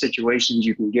precarious situations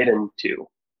you can get into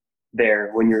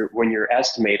there when you're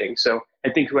estimating. So I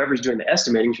think whoever's doing the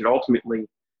estimating should ultimately,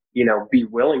 be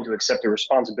willing to accept the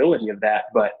responsibility of that.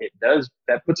 But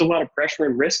that puts a lot of pressure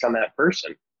and risk on that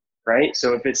person, right?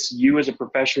 So if it's you as a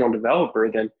professional developer,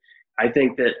 then I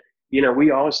think that,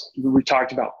 we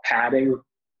talked about padding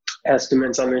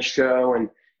estimates on this show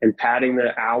and padding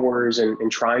the hours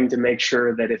and trying to make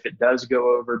sure that if it does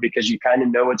go over, because you kind of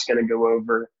know it's going to go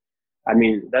over,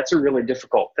 that's a really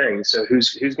difficult thing. So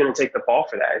who's going to take the fall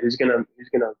for that? Who's going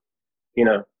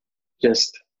to,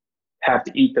 just have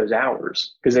to eat those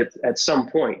hours? Because at some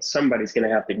point, somebody's going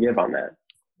to have to give on that.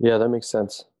 Yeah, that makes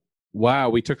sense. Wow.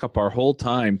 We took up our whole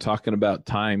time talking about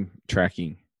time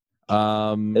tracking.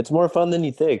 It's more fun than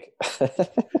you think.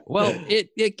 Well,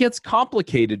 it gets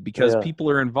complicated because people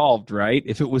are involved, right?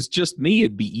 If it was just me,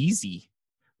 it'd be easy.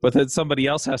 But then somebody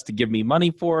else has to give me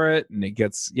money for it, and it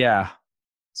gets,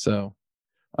 So,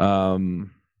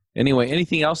 anyway,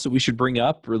 anything else that we should bring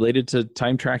up related to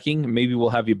time tracking? Maybe we'll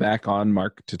have you back on,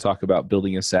 Mark, to talk about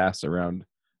building a SaaS around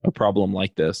a problem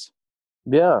like this.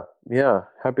 Yeah.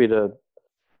 Happy to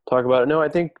talk about it. No, I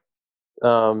think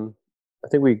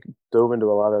we dove into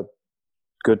a lot of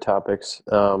good topics.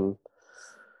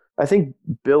 I think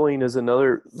billing is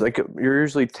another, like you're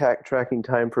usually tracking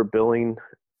time for billing.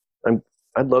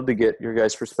 I'd love to get your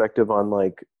guys' perspective on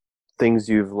like things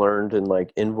you've learned in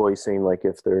like invoicing, like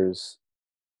if there's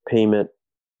payment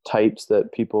types that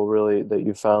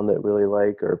you found that really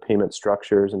like, or payment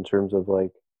structures in terms of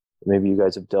like, maybe you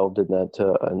guys have delved in that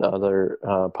to another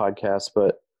podcast,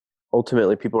 but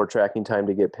ultimately people are tracking time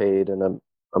to get paid. And I'm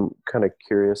kind of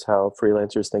curious how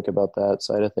freelancers think about that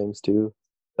side of things too.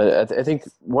 I think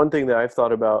one thing that I've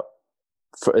thought about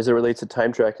as it relates to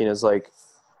time tracking is like,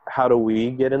 how do we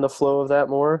get in the flow of that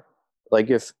more? Like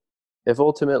if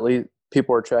ultimately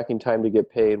people are tracking time to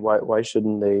get paid, why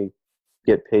shouldn't they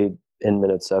get paid in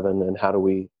minute 7? And how do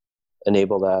we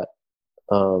enable that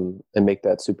and make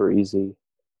that super easy?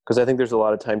 Because I think there's a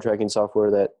lot of time tracking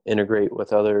software that integrate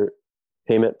with other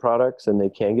payment products and they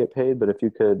can get paid. But if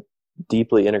you could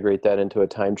deeply integrate that into a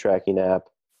time tracking app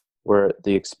where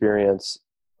the experience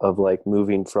of like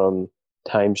moving from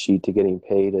timesheet to getting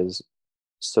paid is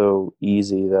so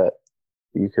easy that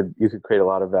you could create a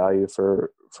lot of value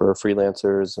for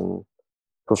freelancers and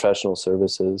professional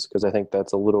services, because I think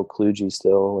that's a little kludgy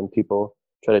still. When people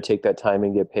try to take that time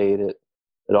and get paid, it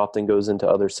often goes into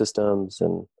other systems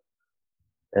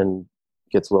and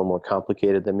gets a little more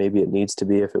complicated than maybe it needs to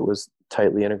be if it was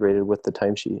tightly integrated with the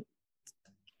timesheet.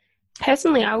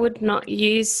 Personally, I would not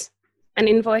use an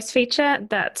invoice feature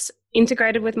that's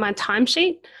integrated with my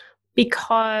timesheet,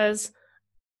 because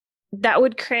that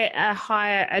would create a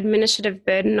higher administrative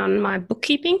burden on my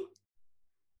bookkeeping.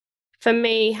 For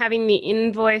me, having the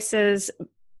invoices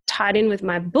tied in with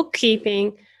my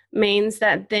bookkeeping means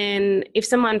that then if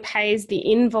someone pays the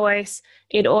invoice,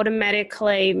 it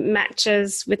automatically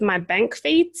matches with my bank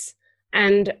feeds.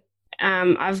 And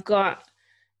there's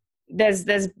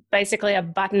basically a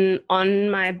button on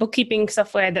my bookkeeping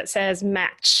software that says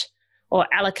match or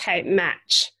allocate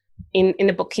match in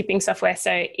the bookkeeping software.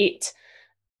 So it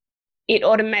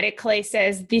automatically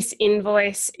says this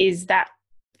invoice is that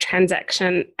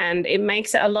transaction, and it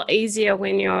makes it a lot easier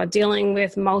when you're dealing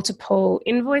with multiple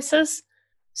invoices.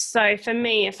 So for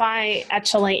me, if I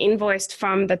actually invoiced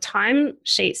from the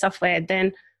timesheet software,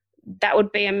 then that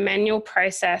would be a manual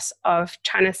process of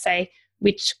trying to say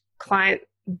which client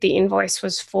the invoice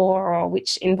was for or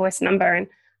which invoice number. And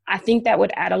I think that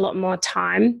would add a lot more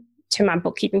time to my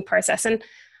bookkeeping process. And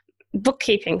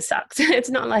bookkeeping sucks. It's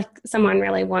not like someone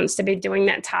really wants to be doing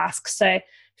that task. So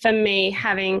for me,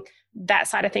 having that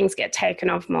side of things get taken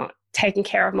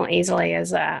care of more easily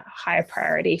is a higher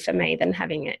priority for me than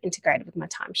having it integrated with my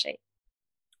timesheet.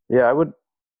 Yeah,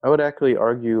 I would actually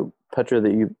argue, Petra,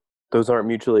 that those aren't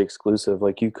mutually exclusive.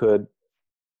 Like, you could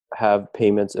have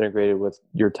payments integrated with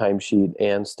your timesheet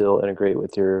and still integrate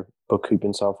with your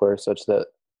bookkeeping software, such that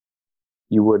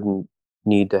you wouldn't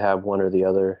need to have one or the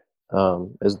other.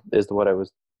 Is what I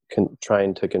was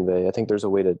trying to convey. I think there's a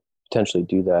way to potentially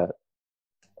do that.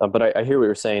 But I hear what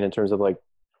you're saying in terms of like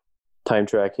time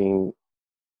tracking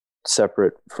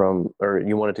separate from, or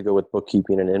you wanted to go with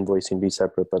bookkeeping and invoicing be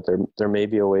separate, but there may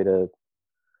be a way to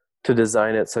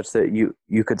design it such that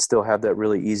you could still have that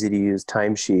really easy to use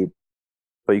timesheet,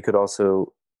 but you could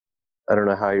also, I don't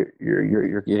know how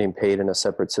you're getting paid in a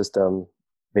separate system.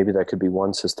 Maybe that could be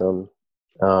one system.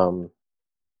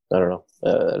 I don't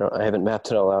know. I haven't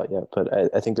mapped it all out yet,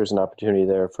 but I think there's an opportunity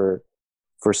there for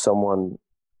someone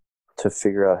to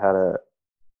figure out how to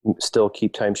still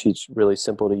keep timesheets really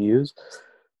simple to use,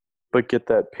 but get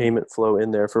that payment flow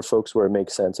in there for folks where it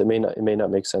makes sense. It may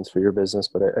not make sense for your business,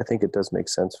 but I think it does make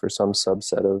sense for some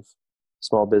subset of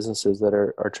small businesses that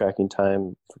are tracking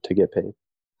time to get paid.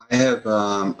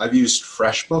 I've used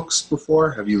FreshBooks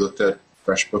before. Have you looked at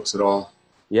FreshBooks at all?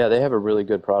 Yeah, they have a really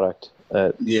good product.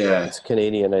 Yeah, it's a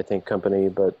Canadian, I think, company,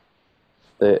 but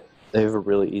they have a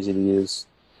really easy to use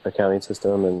accounting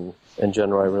system, and in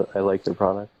general, I like their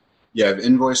product. Yeah, I've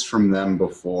invoiced from them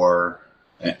before,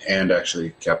 and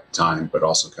actually kept time, but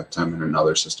also kept time in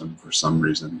another system for some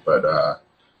reason. But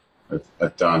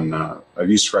I've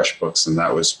used FreshBooks, and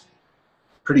that was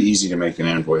pretty easy to make an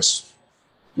invoice,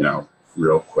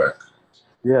 real quick.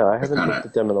 Yeah, I haven't looked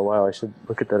at them in a while. I should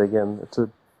look at that again. It's a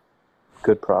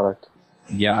good product.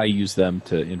 Yeah, I use them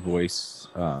to invoice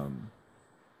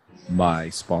my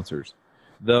sponsors.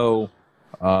 Though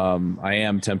I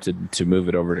am tempted to move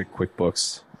it over to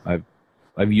QuickBooks.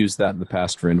 I've used that in the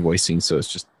past for invoicing, so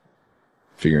it's just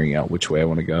figuring out which way I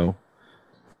want to go.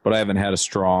 But I haven't had a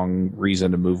strong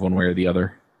reason to move one way or the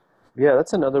other. Yeah,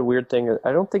 that's another weird thing.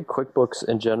 I don't think QuickBooks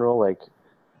in general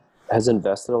has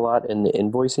invested a lot in the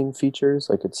invoicing features.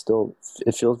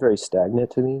 It feels very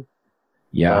stagnant to me.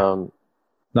 Yeah.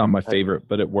 Not my favorite,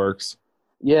 but it works.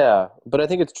 Yeah, but I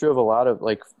think it's true of a lot of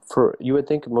you would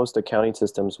think most accounting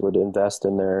systems would invest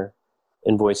in their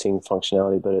invoicing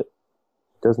functionality, but it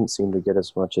doesn't seem to get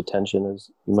as much attention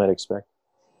as you might expect.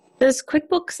 Does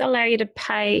QuickBooks allow you to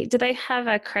pay? Do they have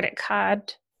a credit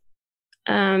card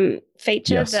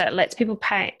feature that lets people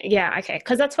pay? Yeah, okay,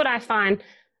 because that's what I find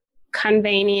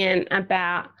convenient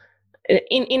about.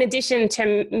 In addition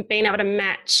to being able to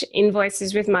match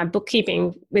invoices with my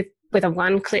bookkeeping with a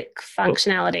one-click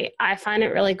functionality, I find it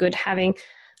really good having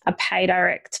a pay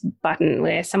direct button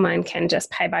where someone can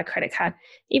just pay by credit card.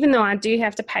 Even though I do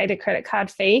have to pay the credit card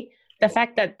fee, the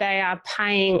fact that they are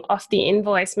paying off the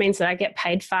invoice means that I get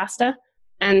paid faster.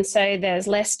 And so there's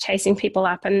less chasing people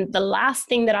up. And the last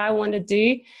thing that I want to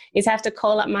do is have to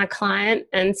call up my client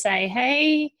and say,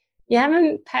 hey, you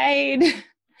haven't paid.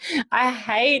 I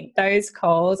hate those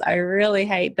calls. I really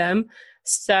hate them.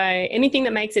 So anything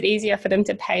that makes it easier for them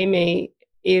to pay me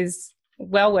is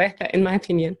well worth it, in my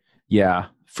opinion. Yeah.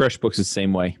 FreshBooks is the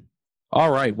same way.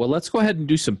 All right. Well, let's go ahead and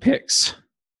do some picks.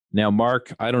 Now,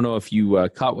 Mark, I don't know if you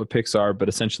caught what picks are, but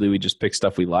essentially we just pick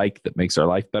stuff we like that makes our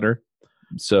life better.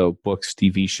 So books,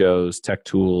 TV shows, tech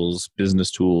tools,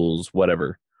 business tools,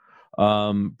 whatever.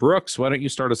 Brooks, why don't you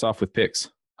start us off with picks?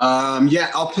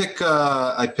 Yeah, I'll pick,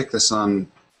 I picked this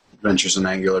on Ventures in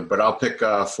Angular, but I'll pick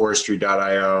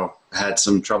forestry.io. I had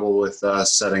some trouble with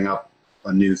setting up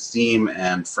a new theme,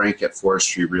 and Frank at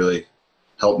Forestry really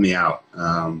helped me out.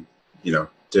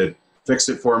 Did fix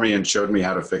it for me and showed me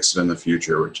how to fix it in the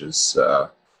future, which was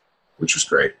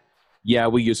great. Yeah,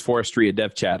 we use Forestry at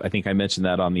DevChat. I think I mentioned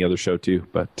that on the other show too.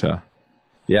 But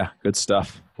yeah, good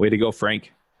stuff. Way to go,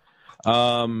 Frank.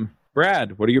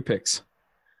 Brad, what are your picks?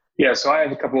 Yeah, so I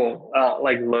have a couple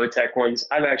low tech ones.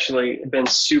 I've actually been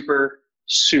super,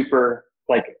 super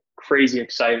crazy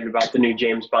excited about the new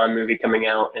James Bond movie coming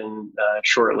out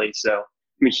shortly. So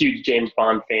I'm a huge James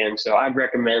Bond fan. So I'd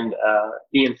recommend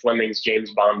Ian Fleming's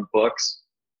James Bond books.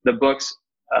 The books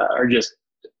are just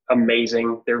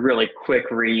amazing. They're really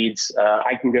quick reads.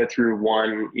 I can go through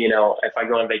one, if I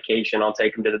go on vacation, I'll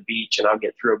take them to the beach and I'll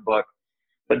get through a book.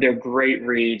 But they're great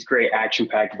reads, great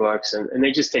action-packed books, and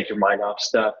they just take your mind off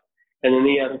stuff. And then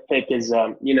the other pick is,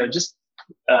 just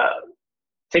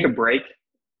take a break.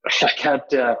 I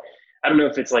don't know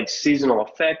if it's seasonal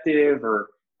affective or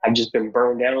I've just been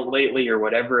burned out lately or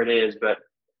whatever it is, but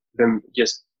been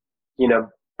just,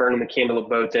 burning the candle at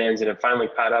both ends, and it finally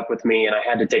caught up with me and I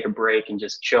had to take a break and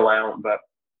just chill out. But,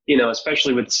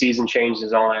 especially with the season changes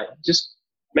and all that, just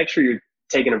make sure you're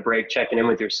taking a break, checking in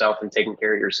with yourself and taking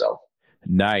care of yourself.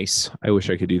 Nice. I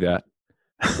wish I could do that.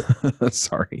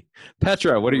 Sorry.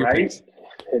 Petra, what are your picks?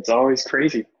 It's always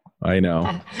crazy. I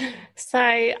know.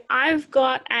 So I've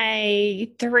got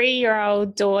a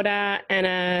 3-year-old daughter and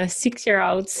a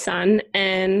 6-year-old son,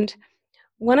 and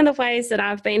one of the ways that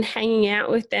I've been hanging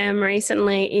out with them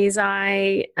recently is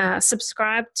I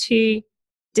subscribe to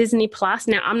Disney Plus.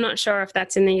 Now, I'm not sure if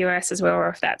that's in the US as well or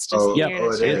if that's just here.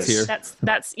 It's here.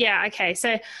 That's yeah, okay.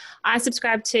 So I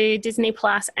subscribe to Disney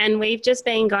Plus, and we've just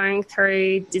been going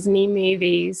through Disney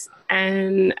movies,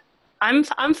 and I'm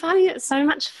finding it so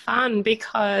much fun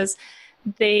because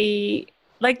the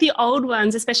old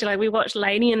ones, especially we watched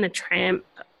Lady and the Tramp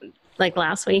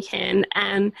last weekend,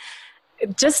 and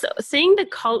just seeing the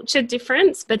culture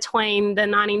difference between the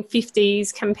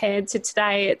 1950s compared to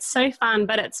today, it's so fun.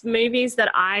 But it's movies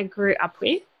that I grew up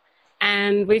with,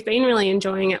 and we've been really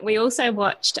enjoying it. We also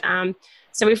watched,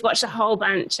 so we've watched a whole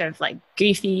bunch of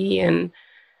Goofy and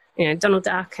Donald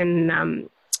Duck and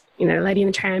Lady and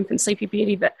the Tramp and Sleepy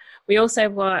Beauty. But we also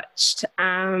watched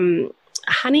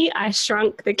Honey, I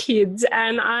Shrunk the Kids,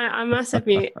 and I must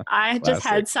admit, I just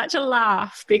had such a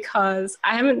laugh because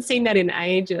I haven't seen that in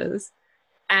ages.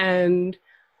 And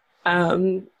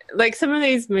some of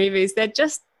these movies, they're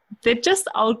just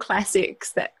old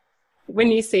classics that when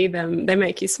you see them, they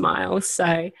make you smile.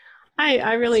 So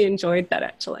I really enjoyed that,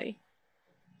 actually.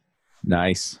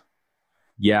 Nice.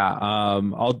 Yeah.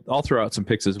 I'll throw out some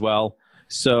picks as well.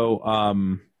 So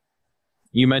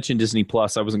you mentioned Disney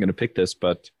Plus. I wasn't going to pick this,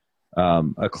 but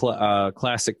a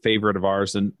classic favorite of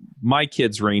ours, and my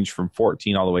kids range from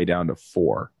 14 all the way down to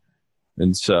 4.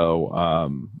 And so,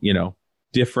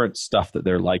 different stuff that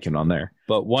they're liking on there.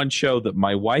 But one show that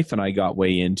my wife and I got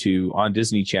way into on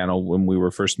Disney Channel when we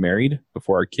were first married,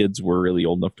 before our kids were really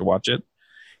old enough to watch it,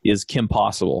 is Kim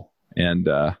Possible. And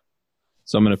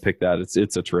so I'm going to pick that.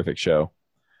 It's a terrific show.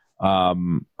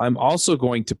 I'm also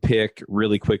going to pick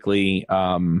really quickly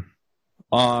on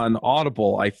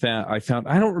Audible. I found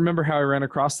I don't remember how I ran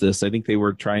across this. I think they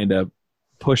were trying to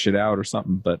push it out or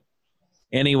something, but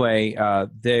anyway,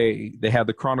 they had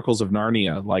the Chronicles of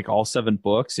Narnia, all 7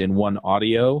 books in one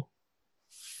audio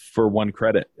for one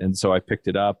credit. And so I picked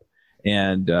it up.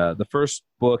 And the first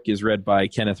book is read by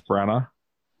Kenneth Branagh.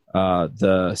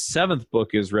 The 7th book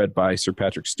is read by Sir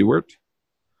Patrick Stewart.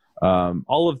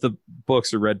 All of the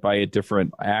books are read by a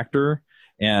different actor.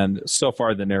 And so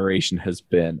far, the narration has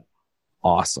been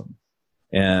awesome.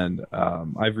 And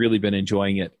I've really been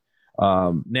enjoying it.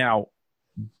 Now,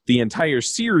 the entire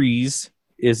series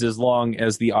is as long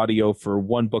as the audio for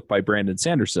one book by Brandon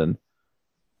Sanderson.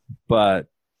 But,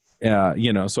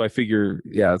 so I figure,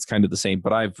 it's kind of the same.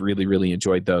 But I've really, really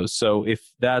enjoyed those. So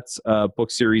if that's a book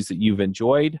series that you've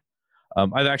enjoyed,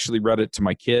 I've actually read it to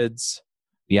my kids.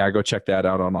 Yeah, go check that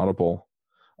out on Audible.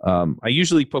 I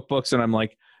usually put books and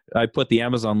I put the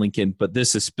Amazon link in, but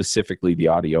this is specifically the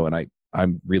audio, and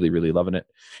I'm really, really loving it.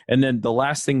 And then the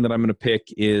last thing that I'm going to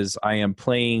pick is I am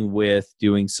playing with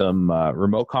doing some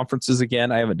remote conferences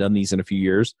again. I haven't done these in a few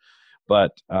years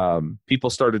But people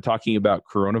started talking about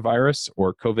coronavirus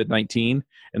or COVID-19,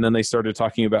 and then they started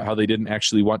talking about how they didn't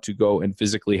actually want to go and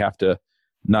physically have to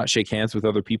not shake hands with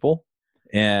other people.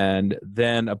 And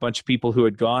then a bunch of people who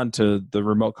had gone to the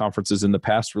remote conferences in the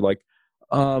past were like,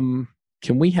 can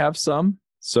we have some?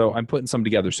 So I'm putting some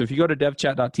together. So if you go to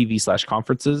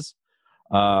devchat.tv/conferences,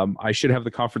 I should have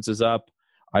the conferences up.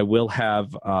 I will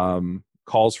have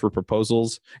calls for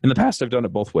proposals. In the past, I've done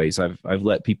it both ways. I've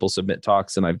let people submit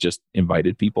talks, and I've just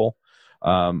invited people.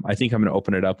 I think I'm going to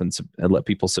open it up and let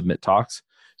people submit talks.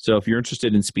 So if you're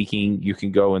interested in speaking, you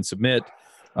can go and submit.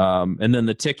 And then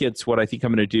the tickets, what I think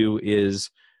I'm going to do is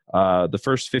the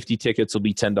first 50 tickets will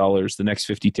be $10. The next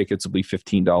 50 tickets will be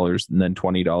 $15, and then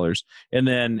 $20. And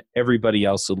then everybody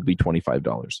else, it'll be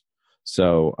 $25.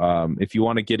 So if you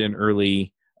want to get in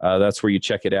early, that's where you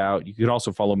check it out. You can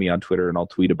also follow me on Twitter, and I'll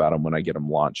tweet about them when I get them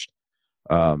launched.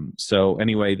 So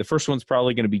anyway, the first one's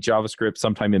probably going to be JavaScript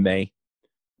sometime in May.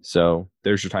 So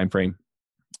there's your time frame.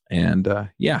 And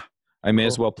yeah, I may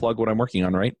as well plug what I'm working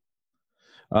on, right?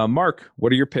 Mark,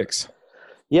 what are your picks?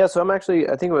 Yeah, so I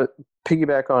think I would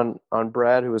piggyback on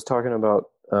Brad, who was talking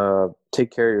about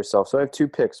take care of yourself. So I have two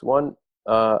picks. One,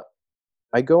 I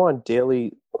go on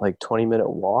daily, like 20-minute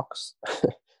walks.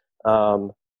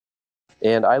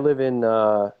 And I live in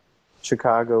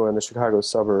Chicago and the Chicago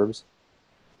suburbs.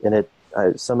 And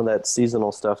some of that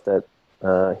seasonal stuff that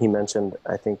he mentioned,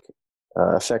 I think,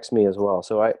 affects me as well.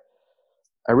 So I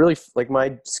really, like,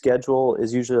 my schedule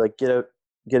is usually like get it.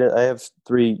 I have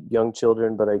 3 young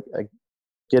children, but I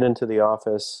get into the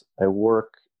office, I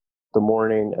work the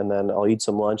morning, and then I'll eat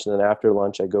some lunch, and then after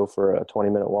lunch I go for a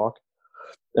 20-minute walk.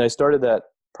 And I started that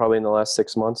probably in the last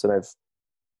 6 months, and I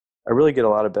really get a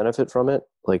lot of benefit from it.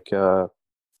 Like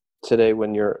today,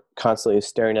 when you're constantly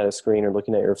staring at a screen or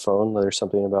looking at your phone, there's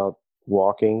something about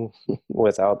walking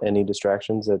without any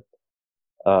distractions that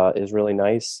is really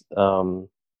nice.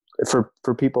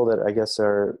 For people that I guess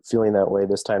are feeling that way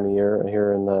this time of year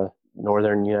here in the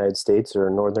northern United States or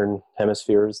northern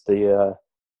hemispheres, I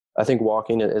think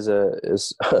walking is an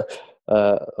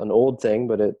old thing,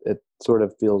 but it sort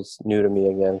of feels new to me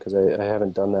again because I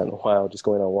haven't done that in a while, just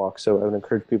going on walks. So I would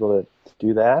encourage people to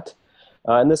do that.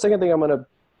 And the second thing I'm going to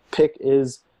pick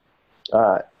is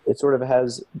it sort of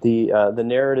has the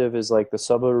narrative is like the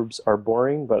suburbs are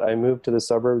boring, but I moved to the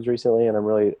suburbs recently and I'm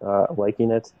really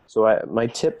liking it. So my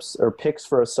tips or picks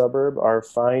for a suburb are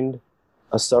find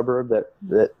a suburb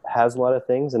that has a lot of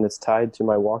things and it's tied to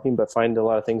my walking, but find a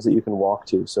lot of things that you can walk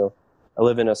to. So I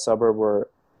live in a suburb where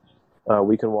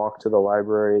we can walk to the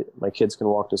library. My kids can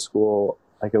walk to school.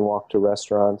 I can walk to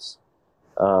restaurants.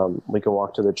 We can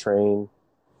walk to the train.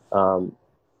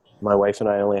 My wife and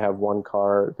I only have one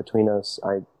car between us.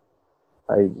 I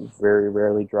very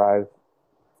rarely drive.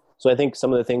 So I think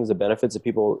some of the things, the benefits that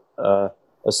people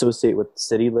associate with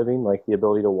city living, like the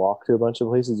ability to walk to a bunch of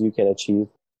places, you can achieve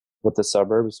with the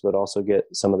suburbs, but also get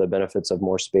some of the benefits of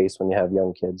more space when you have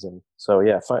young kids. And so,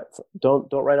 yeah, don't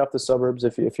write off the suburbs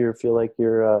if you feel like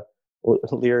you're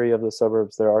leery of the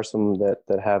suburbs. There are some that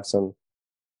have some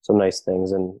nice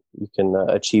things, and you can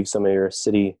achieve some of your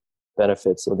city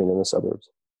benefits living in the suburbs.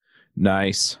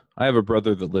 Nice. I have a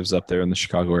brother that lives up there in the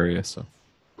Chicago area. So,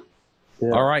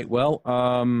 yeah. All right. Well,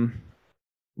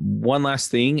 one last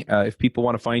thing. If people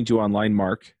want to find you online,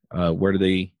 Mark, where do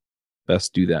they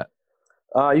best do that?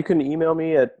 You can email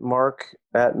me at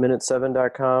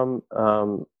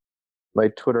mark@minute7.com. My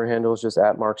Twitter handle is just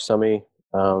 @MarkSumme.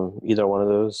 Either one of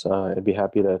those. I'd be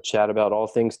happy to chat about all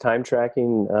things time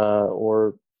tracking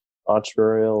or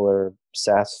entrepreneurial or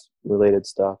SaaS related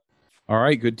stuff. All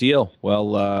right, good deal. Well,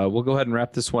 we'll go ahead and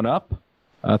wrap this one up.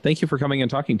 Thank you for coming and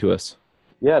talking to us.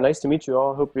 Yeah, nice to meet you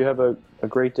all. Hope you have a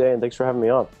great day, and thanks for having me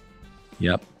on.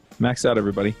 Yep. Max out,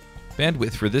 everybody.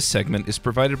 Bandwidth for this segment is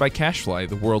provided by CacheFly,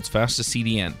 the world's fastest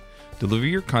CDN. Deliver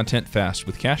your content fast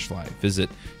with CacheFly. Visit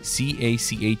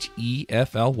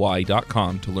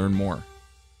CACHEFLY.com to learn more.